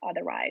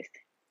otherwise.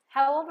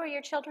 How old were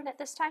your children at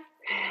this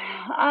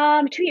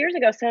time? 2 years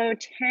ago. So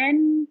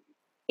 10,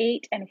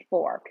 8, and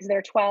 4, because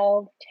they're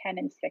 12, 10,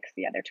 and 6.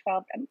 Yeah, they're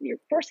 12. You're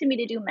forcing me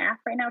to do math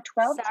right now.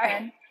 12, Sorry.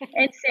 10,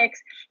 and 6,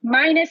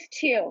 minus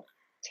 2,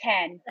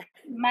 10,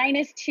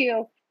 minus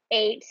 2,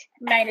 8,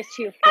 minus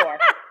 2, 4.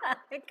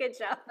 Good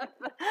job.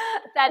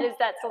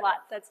 That's a lot.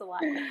 That's a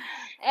lot.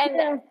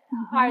 And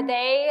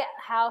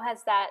how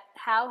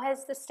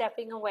has the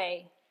stepping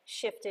away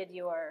shifted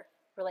your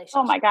relationship?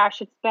 Oh my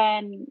gosh, it's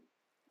been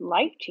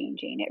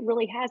life-changing. It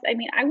really has. I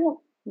mean, I won't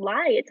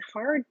lie. It's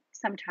hard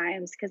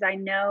sometimes because I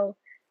know,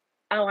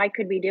 I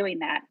could be doing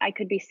that. I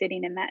could be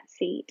sitting in that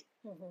seat.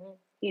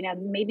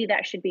 Maybe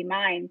that should be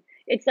mine.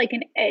 It's like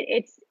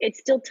it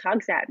still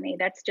tugs at me.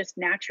 That's just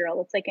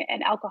natural. It's like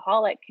an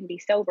alcoholic can be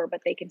sober,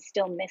 but they can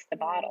still miss the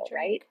bottle,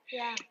 right?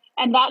 Yeah.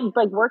 And that,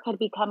 like, work had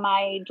become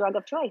my drug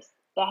of choice.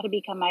 that had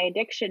become my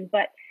addiction.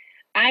 But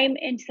I'm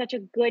in such a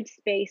good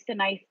space,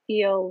 and I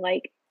feel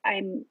like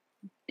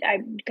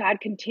God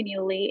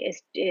continually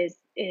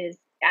is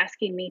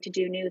asking me to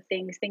do new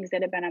things, things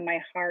that have been on my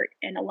heart,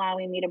 and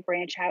allowing me to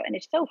branch out. And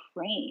it's so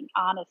freeing,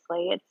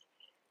 honestly.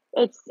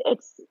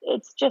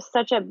 It's just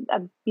such a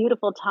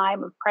beautiful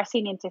time of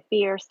pressing into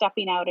fear,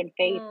 stepping out in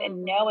faith,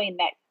 and knowing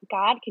that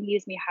God can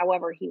use me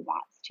however He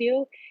wants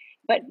to,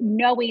 but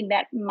knowing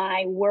that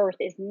my worth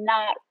is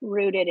not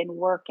rooted in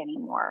work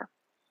anymore.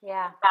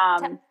 Yeah.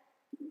 Um,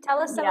 Tell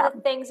us some yeah. of the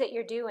things that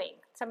you're doing,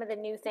 some of the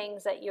new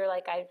things that you're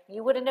like,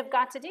 you wouldn't have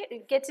get to do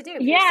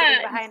if you're Yeah.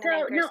 sitting behind an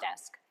anchor's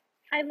desk.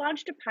 I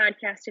launched a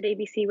podcast at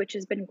ABC, which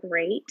has been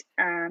great,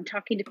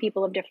 talking to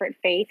people of different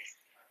faiths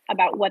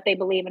about what they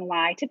believe and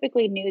why,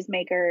 typically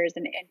newsmakers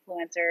and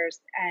influencers.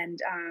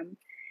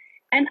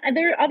 And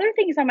there are other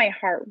things on my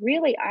heart,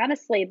 really,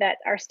 honestly, that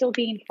are still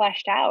being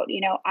fleshed out,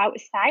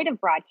 outside of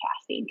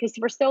broadcasting. Because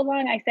for so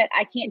long I said,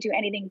 I can't do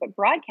anything but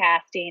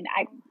broadcasting.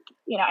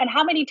 And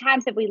how many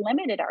times have we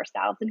limited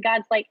ourselves? And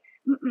God's like,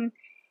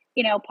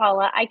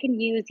 Paula, I can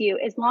use you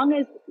as long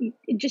as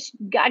just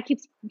God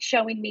keeps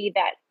showing me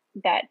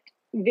that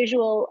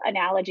visual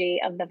analogy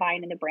of the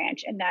vine and the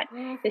branch, and that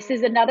this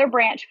is another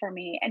branch for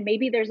me, and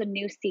maybe there's a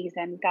new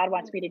season. God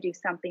wants me to do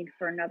something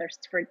for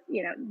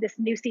this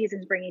new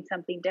season's bringing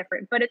something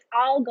different, but it's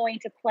all going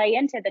to play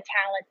into the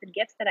talents and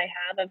gifts that I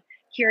have of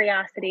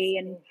curiosity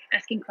and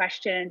asking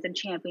questions and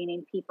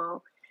championing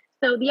people.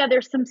 So yeah,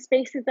 there's some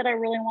spaces that I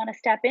really want to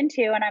step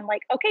into, and I'm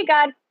like, okay,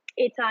 God,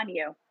 it's on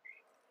you.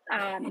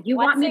 You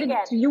want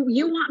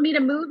me to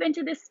move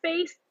into this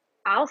space?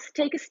 I'll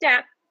take a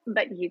step,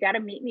 but you got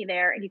to meet me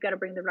there, and you got to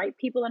bring the right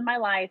people in my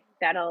life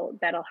that'll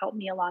help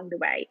me along the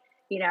way.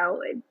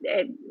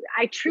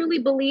 I truly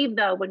believe,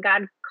 though, when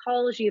God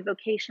calls you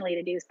vocationally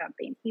to do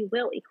something, He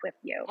will equip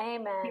you.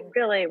 Amen. He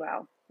really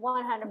will.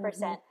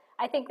 100%.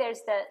 I think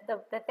there's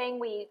the thing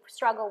we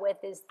struggle with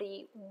is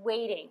the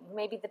waiting,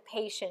 maybe the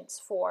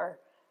patience for,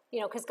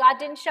 because God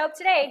didn't show up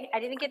today. I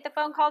didn't get the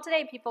phone call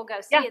today. People go,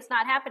 it's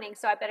not happening,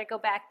 so I better go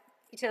back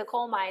to the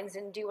coal mines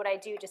and do what I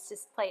do just to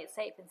play it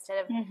safe, instead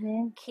of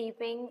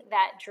keeping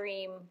that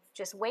dream,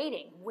 just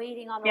waiting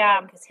on the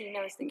Lord, because He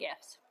knows the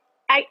gifts.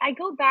 I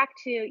go back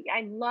to,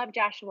 I love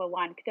Joshua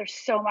 1. There's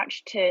so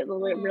much to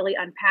really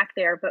unpack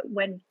there. But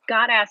when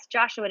God asked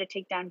Joshua to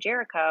take down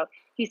Jericho,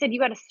 He said, you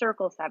got to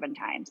circle 7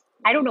 times.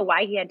 I don't know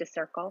why He had to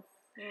circle.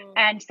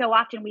 And so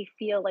often we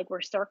feel like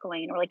we're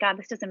circling, or like, God,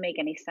 this doesn't make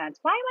any sense.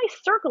 Why am I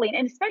circling?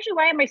 And especially,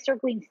 why am I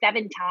circling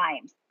 7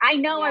 times? I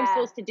know I'm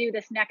supposed to do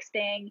this next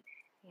thing.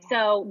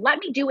 So let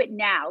me do it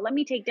now. Let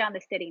me take down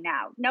the city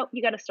now. Nope,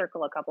 you got to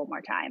circle a couple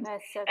more times.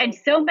 And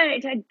so many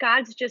times,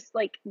 God's just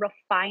like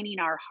refining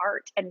our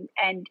heart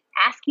and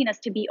asking us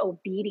to be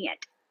obedient,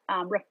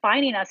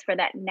 refining us for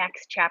that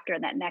next chapter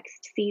and that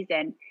next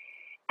season.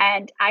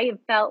 And I have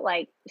felt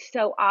like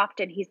so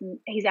often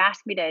He's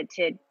asked me to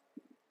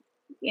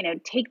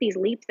take these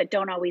leaps that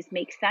don't always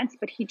make sense,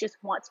 but He just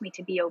wants me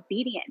to be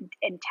obedient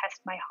and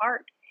test my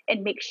heart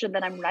and make sure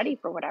that I'm ready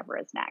for whatever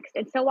is next.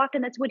 And so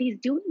often that's what He's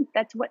doing.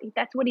 That's what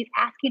He's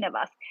asking of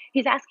us.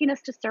 He's asking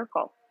us to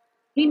circle.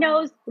 He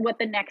knows what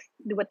the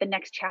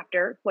next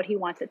chapter, what He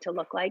wants it to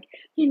look like.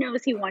 He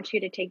knows He wants you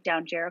to take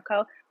down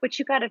Jericho, but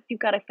you've got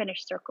to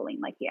finish circling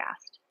like He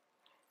asked.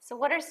 So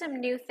what are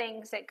some new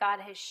things that God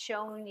has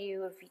shown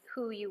you of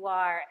who you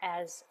are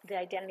as the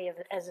identity of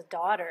as a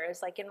daughter,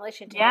 is like in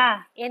relation to Him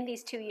in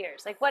these 2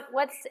 years? Like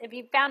what's have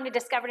you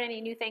discovered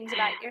any new things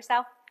about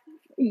yourself?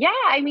 Yeah,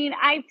 I mean,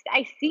 I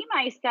see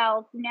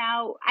myself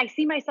now. I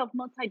see myself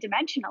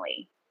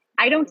multidimensionally.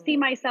 I don't see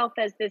myself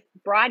as this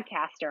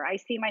broadcaster. I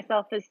see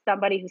myself as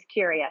somebody who's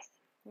curious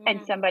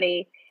and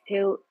somebody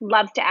who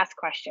loves to ask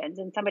questions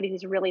and somebody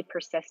who's really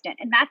persistent.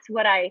 And that's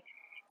what I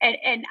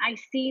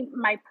see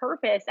my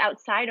purpose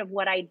outside of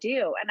what I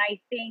do. And I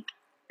think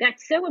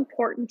that's so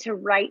important, to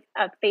write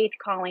a faith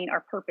calling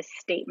or purpose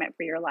statement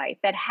for your life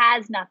that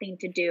has nothing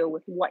to do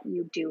with what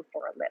you do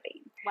for a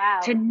living. Wow.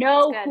 To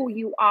know who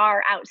you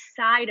are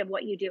outside of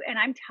what you do. And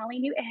I'm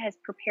telling you, it has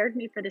prepared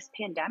me for this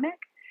pandemic,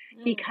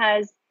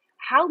 because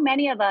how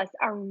many of us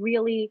are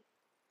really,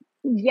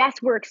 yes,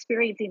 we're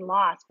experiencing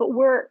loss, but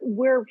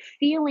we're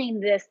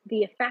feeling the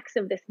effects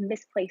of this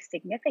misplaced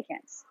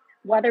significance.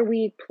 Whether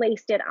we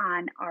placed it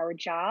on our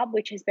job,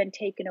 which has been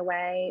taken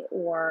away,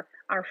 or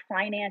our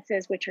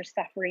finances, which are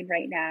suffering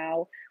right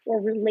now,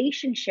 or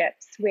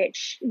relationships,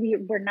 which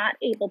we're not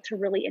able to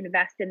really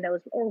invest in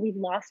those, or we've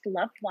lost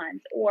loved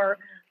ones, or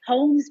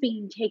homes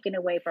being taken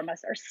away from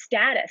us, or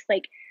status.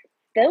 Like,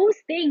 those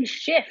things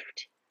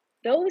shift.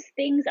 Those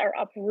things are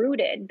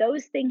uprooted.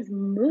 Those things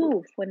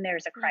move when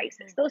there's a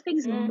crisis. Those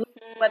things move,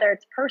 whether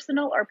it's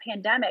personal or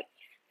pandemic.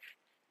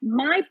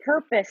 My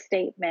purpose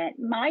statement,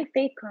 my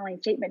faith calling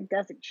statement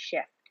doesn't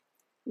shift.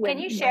 Can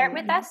you share it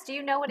with us? Do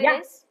you know what it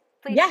is?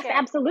 Please yes, share.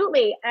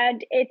 Absolutely.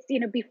 And it's,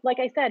 like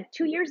I said,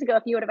 2 years ago,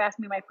 if you would have asked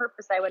me my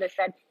purpose, I would have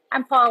said,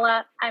 I'm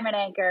Paula, I'm an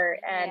anchor,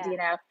 and,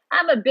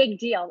 I'm a big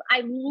deal.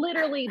 I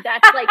literally,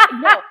 that's like,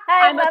 no,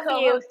 I'm a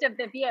co-host of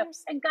The View.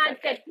 And God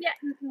said, yeah,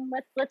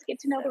 let's get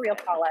to know the real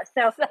Paula.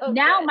 So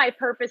now my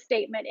purpose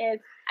statement is,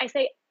 I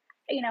say,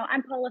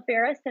 I'm Paula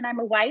Ferris, and I'm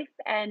a wife,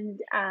 and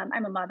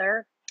I'm a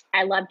mother.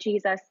 I love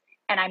Jesus,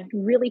 and I'm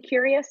really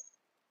curious.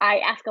 I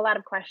ask a lot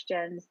of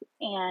questions,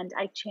 and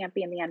I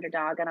champion the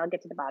underdog, and I'll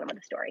get to the bottom of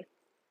the story.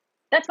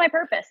 That's my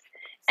purpose.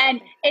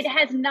 And it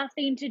has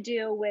nothing to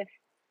do with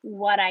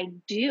what I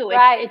do.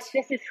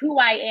 This is who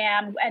I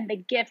am and the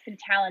gifts and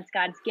talents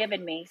God's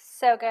given me.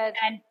 So good.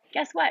 And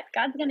guess what?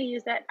 God's going to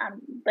use that.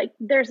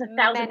 There's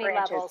 1,000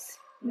 branches.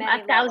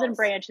 Many 1,000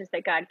 branches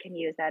that God can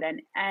use that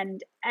in.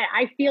 And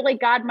I feel like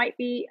God might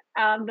be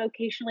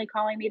vocationally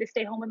calling me to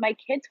stay home with my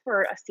kids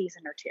for a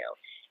season or two.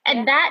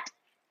 And that,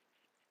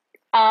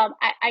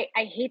 I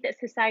hate that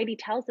society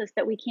tells us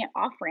that we can't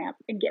off ramp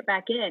and get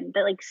back in,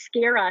 that like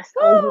scare us.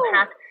 Woo!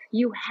 Oh,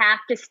 you have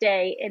to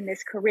stay in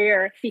this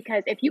career,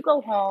 because if you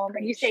go home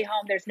and you stay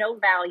home, there's no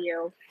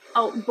value.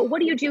 Oh, but what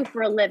do you do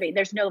for a living?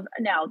 There's no.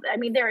 I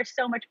mean, there is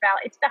so much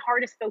value. It's the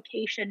hardest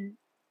vocation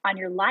on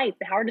your life,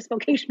 the hardest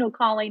vocational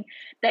calling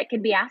that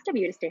can be asked of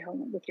you, to stay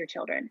home with your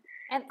children.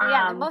 And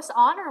the most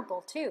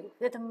honorable too.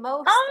 The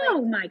most,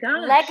 my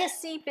gosh,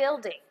 legacy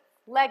building.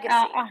 Legacy.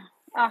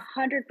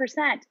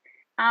 100%.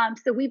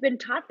 So we've been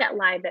taught that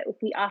lie, that if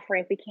we off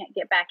ramp, we can't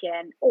get back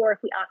in, or if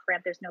we off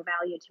ramp, there's no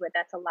value to it.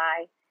 That's a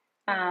lie.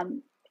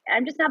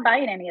 I'm just not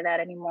buying any of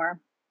that anymore.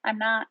 I'm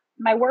not.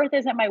 My worth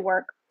isn't my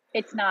work.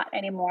 It's not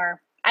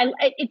anymore.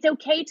 It's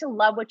okay to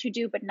love what you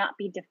do, but not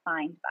be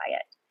defined by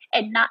it,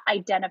 and not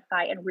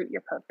identify and root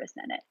your purpose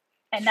in it.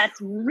 And that's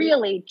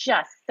really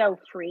just so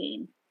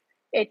freeing.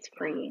 It's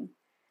freeing.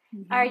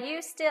 Mm-hmm. Are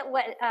you still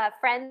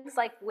friends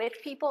with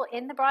people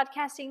in the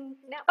broadcasting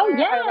network? Oh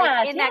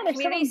yeah, or in that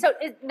community. So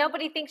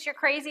nobody thinks you're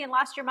crazy and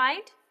lost your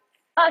mind?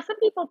 Some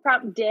people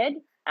probably did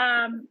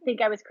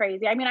think I was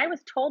crazy. I mean, I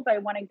was told by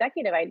one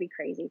executive I'd be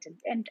crazy,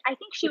 and I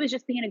think she was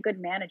just being a good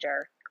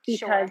manager,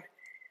 because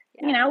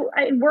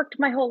I worked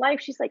my whole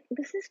life. She's like,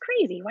 "This is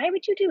crazy. Why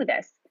would you do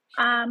this?"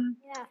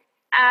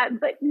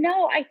 But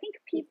no, I think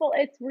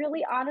it's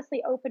really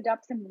honestly opened up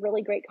some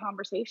really great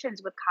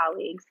conversations with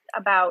colleagues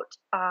about,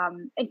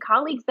 and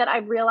colleagues that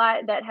I've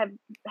realized that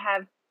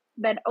have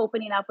been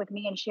opening up with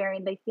me and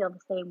sharing they feel the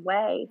same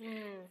way.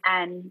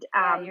 And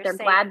they're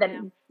glad that,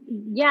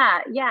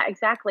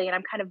 exactly. And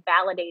I'm kind of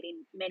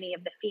validating many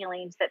of the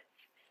feelings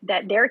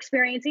that they're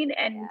experiencing,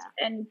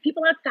 and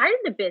people outside of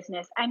the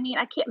business. I mean,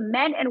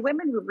 men and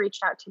women who've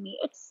reached out to me.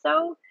 It's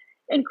so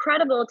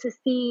incredible to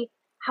see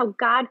how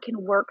God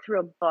can work through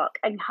a book,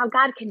 and how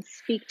God can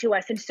speak to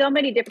us in so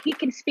many different. He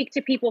can speak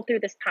to people through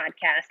this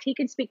podcast. He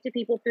can speak to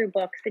people through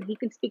books, and he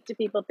can speak to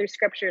people through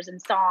scriptures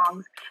and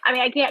songs. I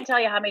mean, I can't tell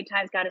you how many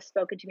times God has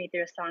spoken to me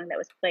through a song that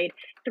was played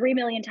 3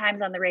 million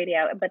times on the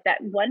radio. But that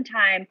one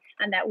time,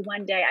 on that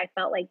one day, I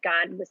felt like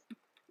God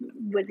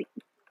was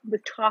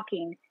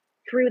talking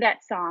through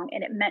that song,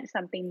 and it meant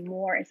something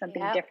more and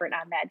something different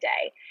on that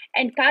day.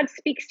 And God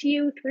speaks to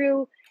you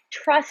through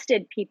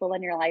trusted people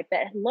in your life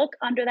that look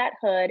under that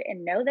hood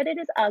and know that it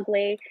is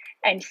ugly,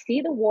 and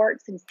see the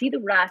warts and see the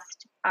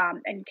rust,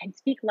 and can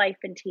speak life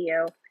into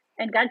you.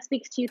 And God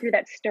speaks to you through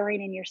that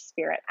stirring in your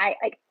spirit.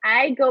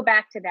 I go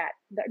back to that.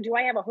 Do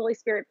I have a Holy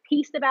Spirit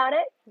peace about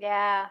it?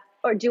 Yeah.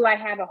 Or do I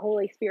have a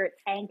Holy Spirit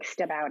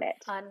angst about it?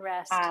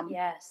 Unrest.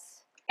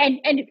 Yes. And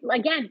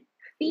again,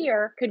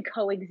 fear could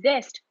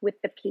coexist with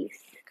the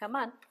peace. Come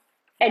on.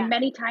 And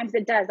many times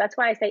it does. That's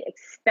why I say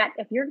expect.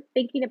 If you're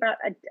thinking about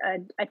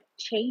a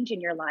change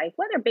in your life,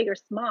 whether big or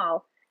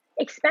small,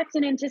 expect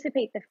and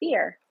anticipate the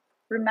fear.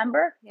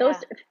 Remember, those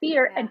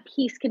fear and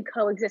peace can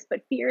coexist,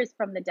 but fear is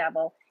from the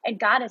devil. And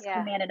God has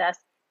commanded us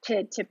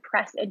to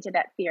press into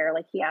that fear,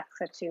 like he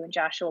asks us to in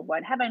Joshua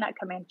 1. Have I not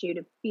commanded you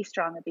to be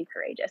strong and be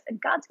courageous?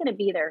 And God's going to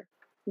be there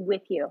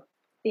with you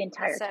the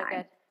entire time.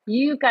 Good.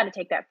 You've got to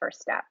take that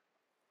first step.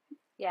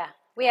 Yeah.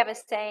 We have a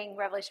saying,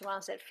 Revelation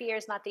 1 said, fear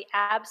is not the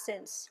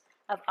absence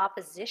of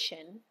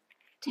opposition,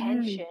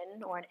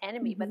 tension, or an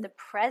enemy, but the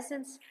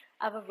presence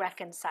of a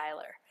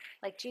reconciler.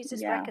 Like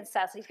Jesus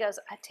reconciles. He goes,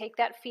 I take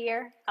that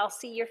fear. I'll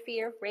see your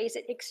fear, raise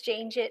it,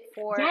 exchange it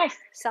for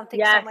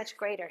something so much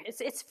greater.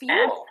 It's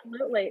fuel.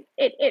 Absolutely.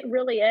 It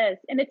really is.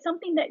 And it's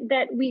something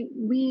that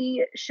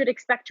we should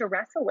expect to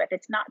wrestle with.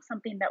 It's not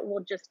something that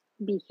we'll just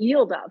be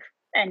healed of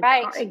and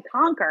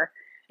conquer.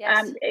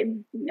 Yes.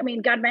 I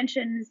mean, God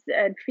mentions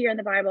fear in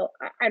the Bible,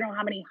 I don't know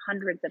how many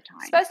hundreds of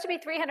times. It's supposed to be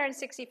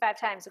 365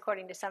 times,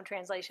 according to some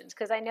translations,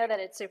 because I know that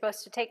it's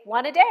supposed to take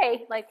one a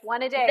day,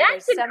 one a day.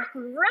 That's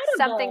incredible.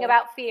 Something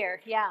about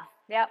fear. Yeah.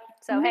 Yep.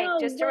 So, hey,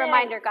 just a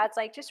reminder, God's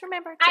like, just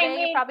remember, today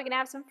you're probably going to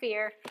have some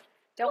fear.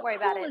 Don't worry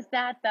about it. How cool is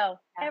that, though?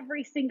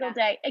 Every single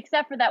day,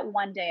 except for that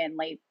one day in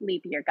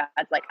leap year,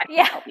 God's like, I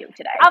can't help you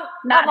today. I'm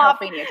not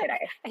helping you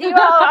today. You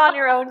are on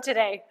your own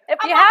today. If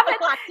you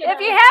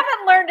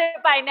haven't learned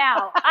it by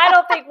now, I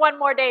don't think one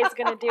more day is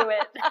going to do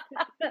it.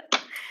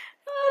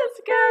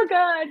 That's good.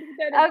 That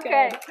is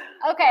okay.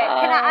 Good. Okay.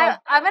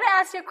 I'm going to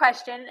ask you a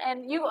question,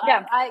 and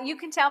you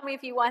can tell me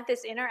if you want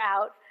this in or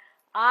out.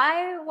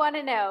 I want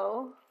to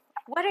know,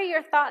 What are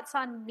your thoughts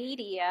on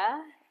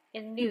media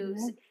and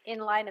news in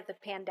light of the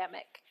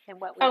pandemic and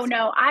what we've seen?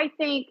 No, I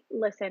think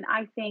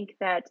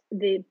that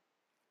the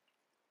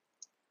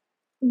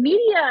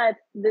media,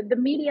 the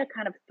media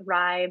kind of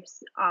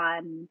thrives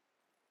on,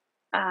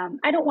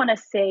 I don't want to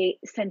say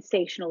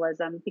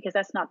sensationalism because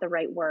that's not the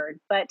right word,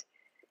 but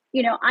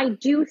I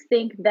do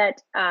think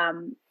that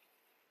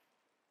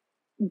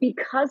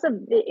because of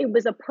it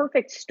was a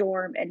perfect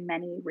storm in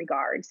many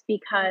regards,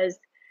 because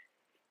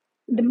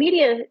the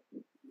media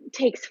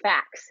takes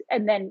facts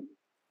and then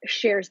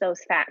shares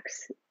those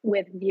facts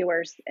with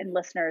viewers and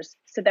listeners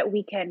so that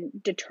we can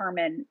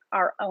determine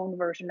our own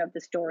version of the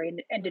story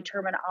and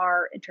determine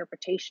our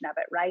interpretation of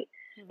it, right?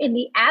 In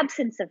the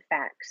absence of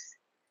facts,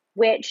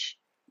 which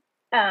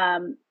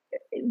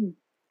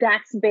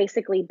that's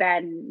basically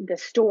been the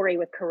story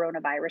with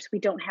coronavirus. We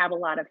don't have a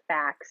lot of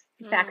facts.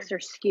 Facts are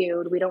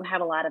skewed. We don't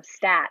have a lot of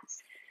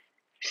stats.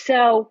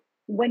 So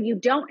when you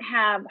don't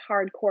have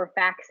hardcore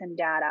facts and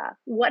data,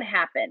 what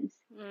happens?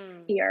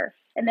 Fear.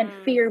 And then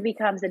fear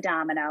becomes a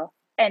domino.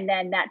 And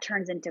then that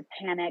turns into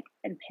panic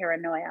and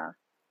paranoia.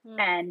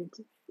 And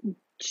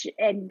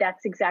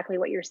that's exactly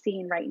what you're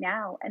seeing right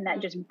now. And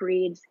that just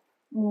breeds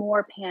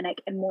more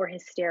panic and more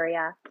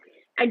hysteria.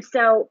 And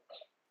so,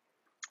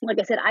 like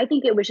I said, I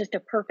think it was just a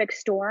perfect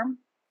storm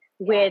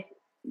with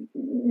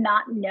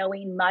not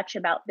knowing much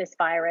about this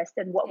virus.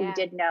 And what we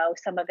did know,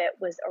 some of it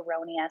was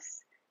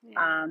erroneous.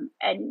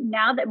 And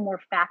now that more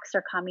facts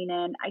are coming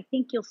in, I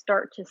think you'll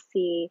start to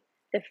see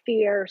the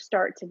fear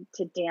start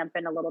to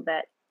dampen a little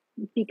bit,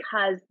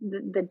 because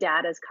the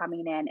data is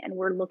coming in and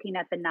we're looking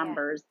at the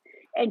numbers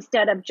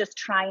instead of just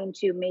trying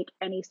to make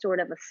any sort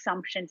of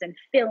assumptions and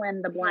fill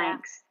in the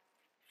blanks.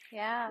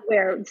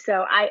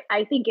 So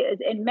I think it is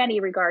in many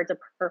regards a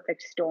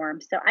perfect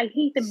storm. So I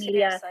think the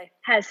media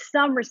has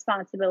some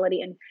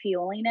responsibility in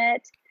fueling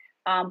it.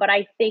 But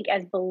I think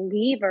as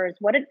believers,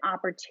 what an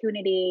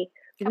opportunity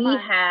we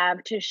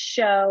have to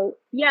show,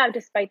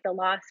 despite the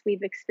loss,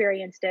 we've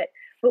experienced it,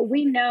 but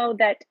we know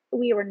that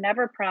we were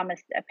never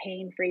promised a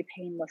pain-free,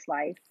 painless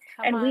life.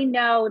 We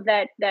know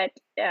that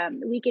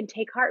we can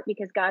take heart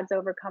because God's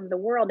overcome the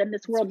world. In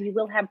this world, you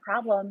will have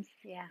problems,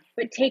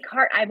 but take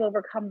heart, I've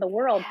overcome the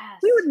world.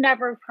 We were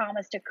never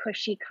promised a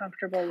cushy,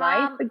 comfortable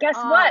life, but guess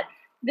what?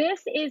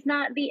 This is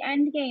not the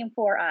end game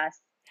for us.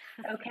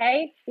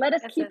 Okay, let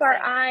us keep our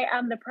eye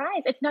on the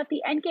prize. It's not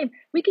the end game.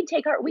 We can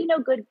take our, we know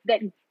that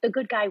the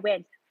good guy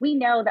wins. We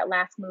know that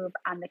last move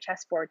on the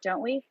chessboard,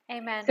 don't we?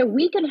 Amen. So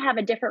we can have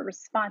a different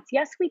response.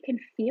 Yes, we can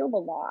feel the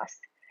loss.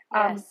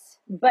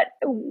 But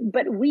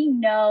we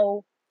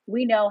know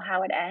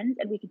how it ends,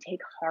 and we can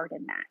take heart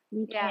in that.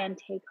 We can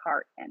take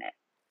heart in it.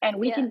 And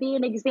we can be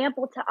an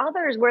example to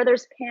others. Where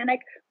there's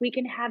panic, we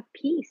can have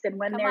peace. And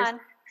when there's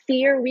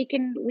fear, we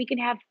can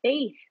have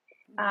faith.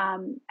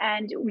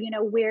 And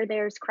where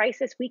there's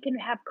crisis, we can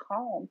have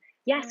calm.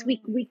 Yes,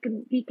 we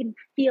can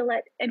feel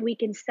it and we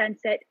can sense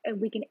it and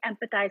we can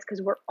empathize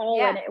because we're all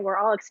in it and we're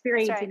all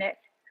experiencing it.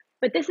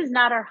 But this is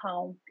not our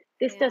home.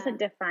 This doesn't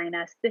define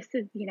us. This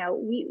is,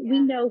 we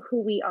know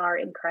who we are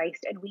in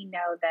Christ, and we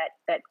know that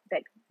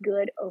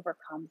good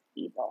overcomes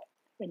evil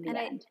in the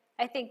end.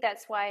 I think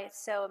that's why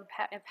it's so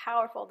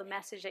powerful, the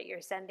message that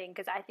you're sending,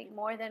 because I think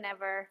more than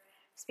ever,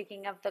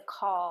 speaking of the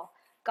call,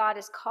 God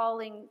is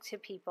calling to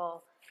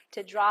people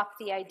to drop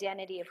the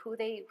identity of who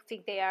they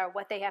think they are,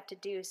 what they have to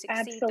do,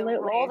 succeed, the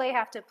role they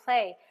have to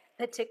play,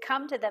 but to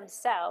come to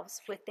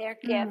themselves with their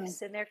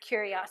gifts and their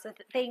curiosity,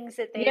 the things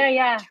that they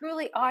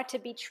truly are, to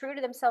be true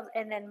to themselves,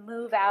 and then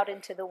move out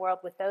into the world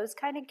with those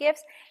kind of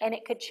gifts. And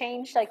it could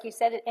change, like you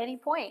said, at any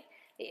point.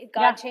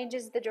 God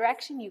changes the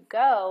direction you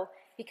go,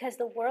 because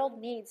the world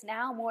needs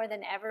now more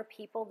than ever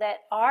people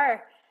that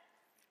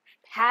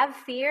have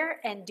fear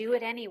and do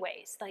it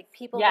anyways. Like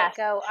people that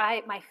go,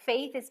 my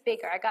faith is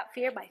bigger. I got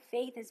fear, my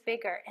faith is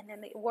bigger. And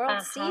then the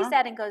world sees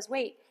that and goes,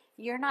 wait,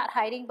 you're not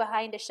hiding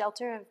behind a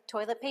shelter of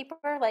toilet paper?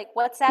 Like,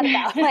 what's that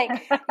about?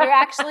 Like, you're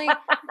actually,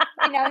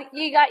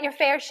 you got your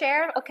fair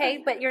share,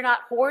 okay, but you're not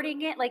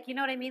hoarding it. Like, you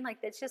know what I mean? Like,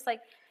 it's just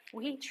like,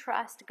 we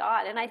trust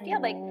God. And I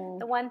feel like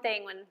the one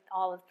thing when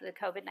all of the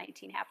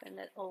COVID-19 happened,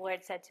 that the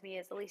Lord said to me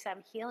is, Elisa,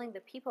 I'm healing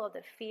the people of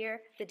the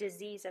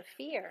disease of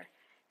fear.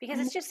 Because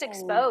it's just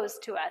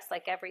exposed to us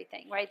like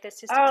everything, right?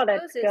 This just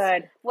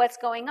exposes what's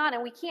going on.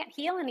 And we can't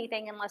heal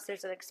anything unless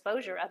there's an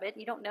exposure of it.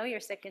 You don't know you're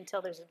sick until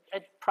there's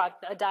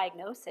a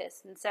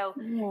diagnosis. And so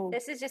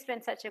this has just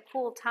been such a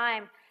cool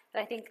time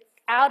that I think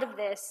out of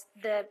this,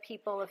 the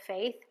people of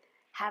faith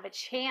have a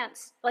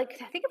chance. Like,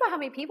 think about how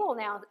many people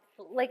now,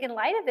 like in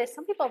light of this,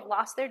 some people have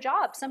lost their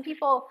jobs. Some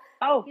people,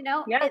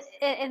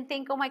 and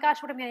think, oh my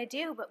gosh, what am I going to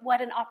do? But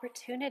what an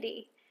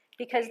opportunity.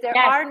 Because there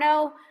are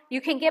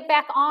you can get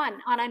back on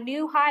a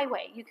new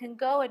highway. You can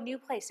go a new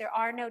place. There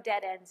are no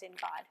dead ends in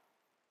God.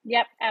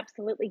 Yep,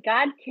 absolutely.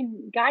 God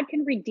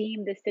can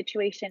redeem this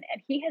situation,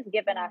 and He has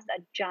given us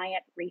a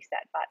giant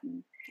reset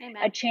button,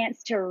 a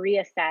chance to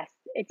reassess.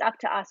 It's up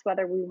to us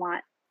whether we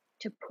want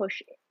to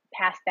push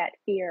past that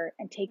fear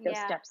and take those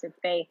steps of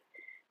faith.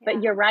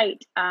 But you're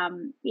right.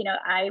 I'm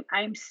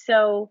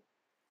so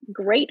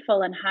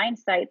grateful in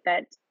hindsight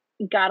that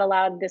God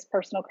allowed this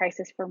personal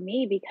crisis for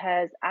me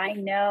because I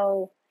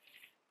know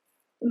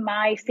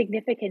my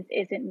significance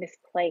isn't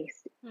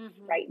misplaced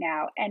right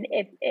now. And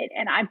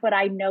but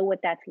I know what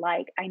that's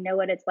like. I know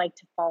what it's like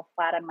to fall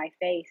flat on my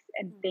face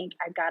and think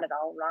I got it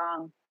all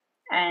wrong.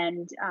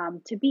 And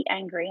to be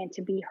angry and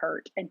to be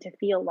hurt and to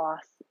feel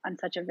loss on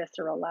such a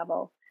visceral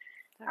level.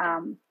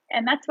 Okay.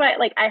 And that's why,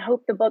 like, I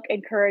hope the book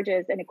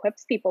encourages and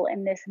equips people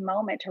in this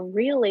moment to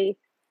really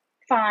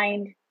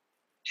find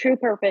true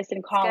purpose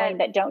and calling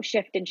that don't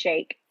shift and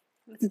shake.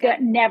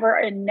 That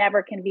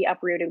never can be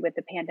uprooted with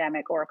the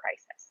pandemic or a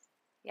crisis.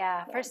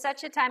 Yeah, for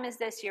such a time as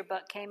this, your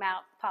book came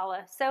out,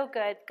 Paula. So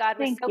good. God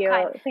was so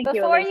kind. Thank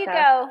you, before you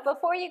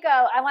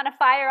go, I want to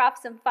fire off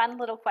some fun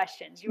little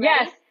questions. You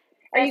ready? Yes.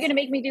 Are you going to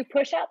make me do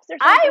push-ups or something?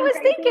 I was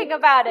thinking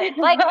about it.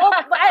 Like,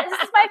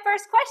 this is my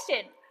first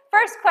question.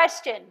 First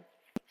question.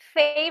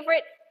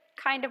 Favorite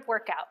kind of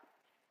workout?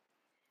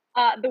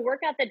 The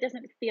workout that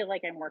doesn't feel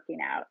like I'm working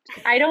out.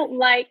 I don't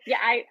like. Yeah,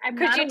 I'm.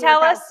 Could you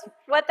tell us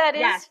what that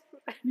is? Yeah.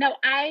 No,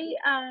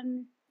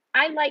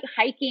 I like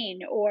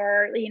hiking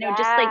or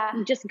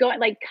just going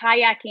like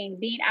kayaking,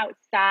 being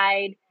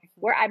outside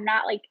where I'm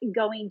not like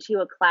going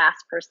to a class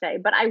per se.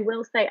 But I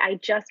will say, I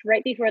just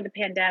right before the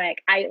pandemic,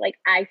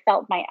 I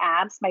felt my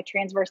abs, my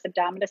transverse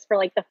abdominis for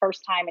like the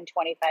first time in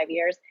 25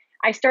 years.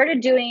 I started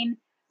doing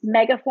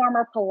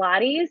Megaformer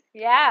Pilates.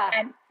 Yeah.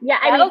 And yeah,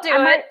 That'll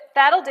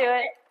do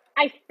it.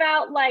 I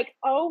felt like,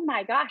 oh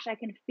my gosh, I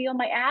can feel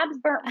my abs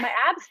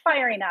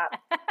firing up.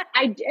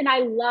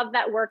 I love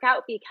that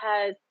workout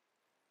because,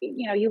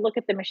 you look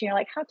at the machine, you're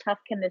like, how tough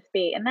can this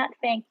be? And that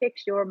thing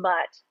kicks your butt.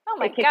 Oh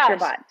my gosh. It kicks your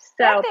butt.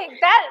 So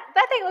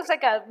that thing looks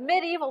like a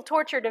medieval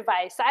torture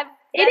device.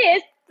 It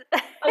is.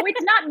 Oh,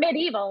 it's not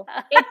medieval.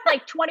 It's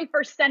like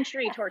 21st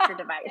century torture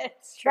device.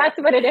 It's true. That's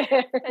what it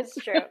is. It's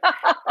true.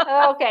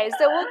 Okay,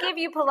 so we'll give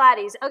you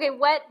Pilates. Okay,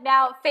 what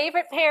now?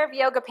 Favorite pair of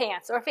yoga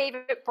pants or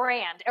favorite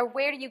brand, or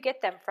where do you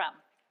get them from?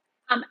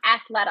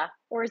 Athleta,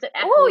 or is it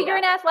Athleta? Oh, you're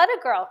an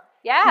Athleta girl.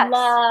 Yes.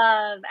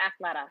 Love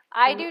Athleta.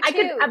 I do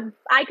too.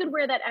 I could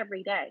wear that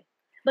every day.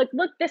 Look,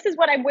 this is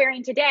what I'm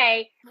wearing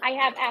today. I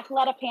have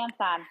Athleta pants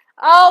on.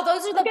 Oh,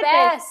 those are the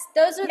best.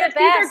 Those are the best.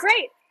 These are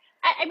great.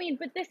 I mean,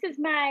 but that's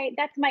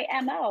my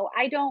MO.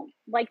 I don't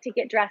like to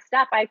get dressed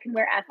up. I can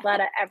wear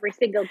Athleta every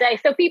single day.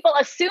 So people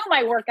assume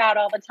I work out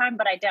all the time,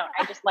 but I don't.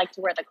 I just like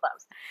to wear the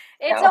clothes.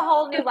 It's a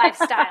whole new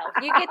lifestyle.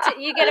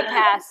 You get a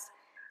pass.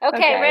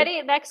 Okay,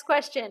 ready? Next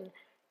question.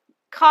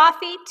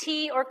 Coffee,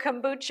 tea, or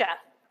kombucha?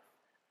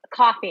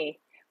 Coffee.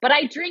 But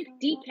I drink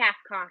decaf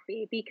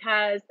coffee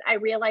because I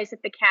realize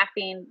that the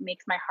caffeine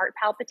makes my heart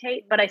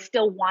palpitate, but I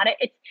still want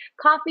it.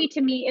 Coffee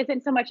to me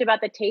isn't so much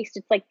about the taste.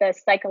 It's like the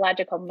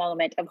psychological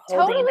moment of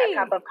holding a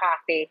cup of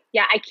coffee.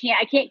 Yeah, I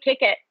can't kick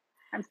it.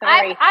 I'm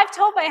sorry. I've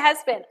told my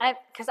husband,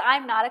 because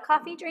I'm not a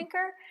coffee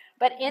drinker,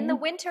 but in the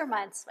winter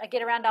months, I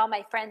get around all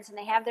my friends and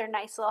they have their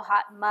nice little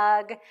hot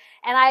mug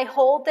and I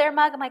hold their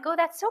mug. I'm like, oh,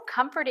 that's so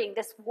comforting,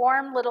 this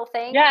warm little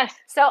thing. Yes.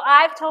 So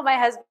I've told my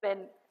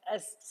husband,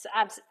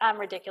 I'm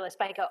ridiculous,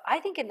 but I go, I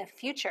think in the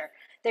future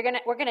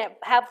we're gonna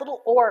have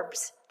little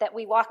orbs that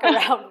we walk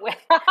around with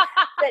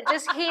that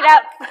just heat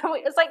up.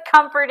 It's like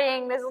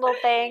comforting, this little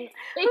thing.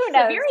 It's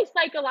very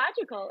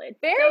psychological. It's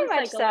very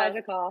much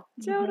psychological.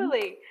 So.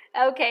 Totally.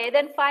 Okay,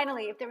 then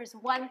finally, if there was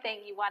one thing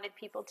you wanted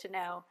people to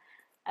know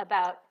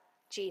about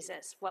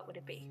Jesus, what would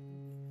it be?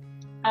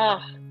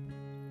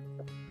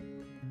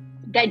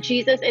 That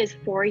Jesus is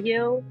for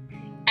you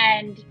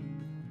and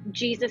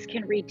Jesus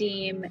can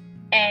redeem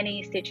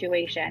any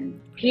situation.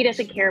 He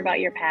doesn't care about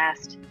your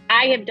past.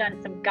 I have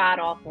done some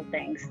god-awful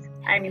things.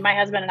 I mean, my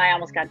husband and I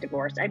almost got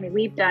divorced. I mean,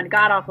 we've done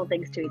god-awful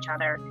things to each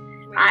other.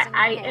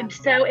 I am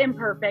so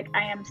imperfect.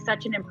 I am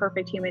such an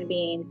imperfect human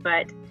being,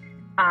 but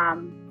I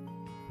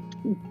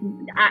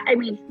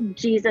mean,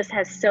 Jesus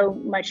has so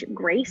much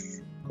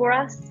grace for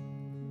us.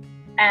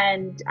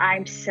 And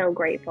I'm so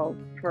grateful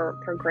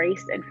for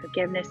grace and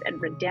forgiveness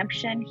and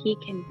redemption. He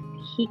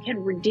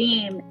can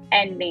redeem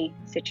any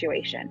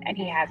situation, and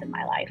he has in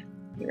my life.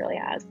 He really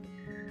has.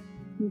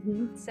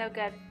 So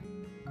good.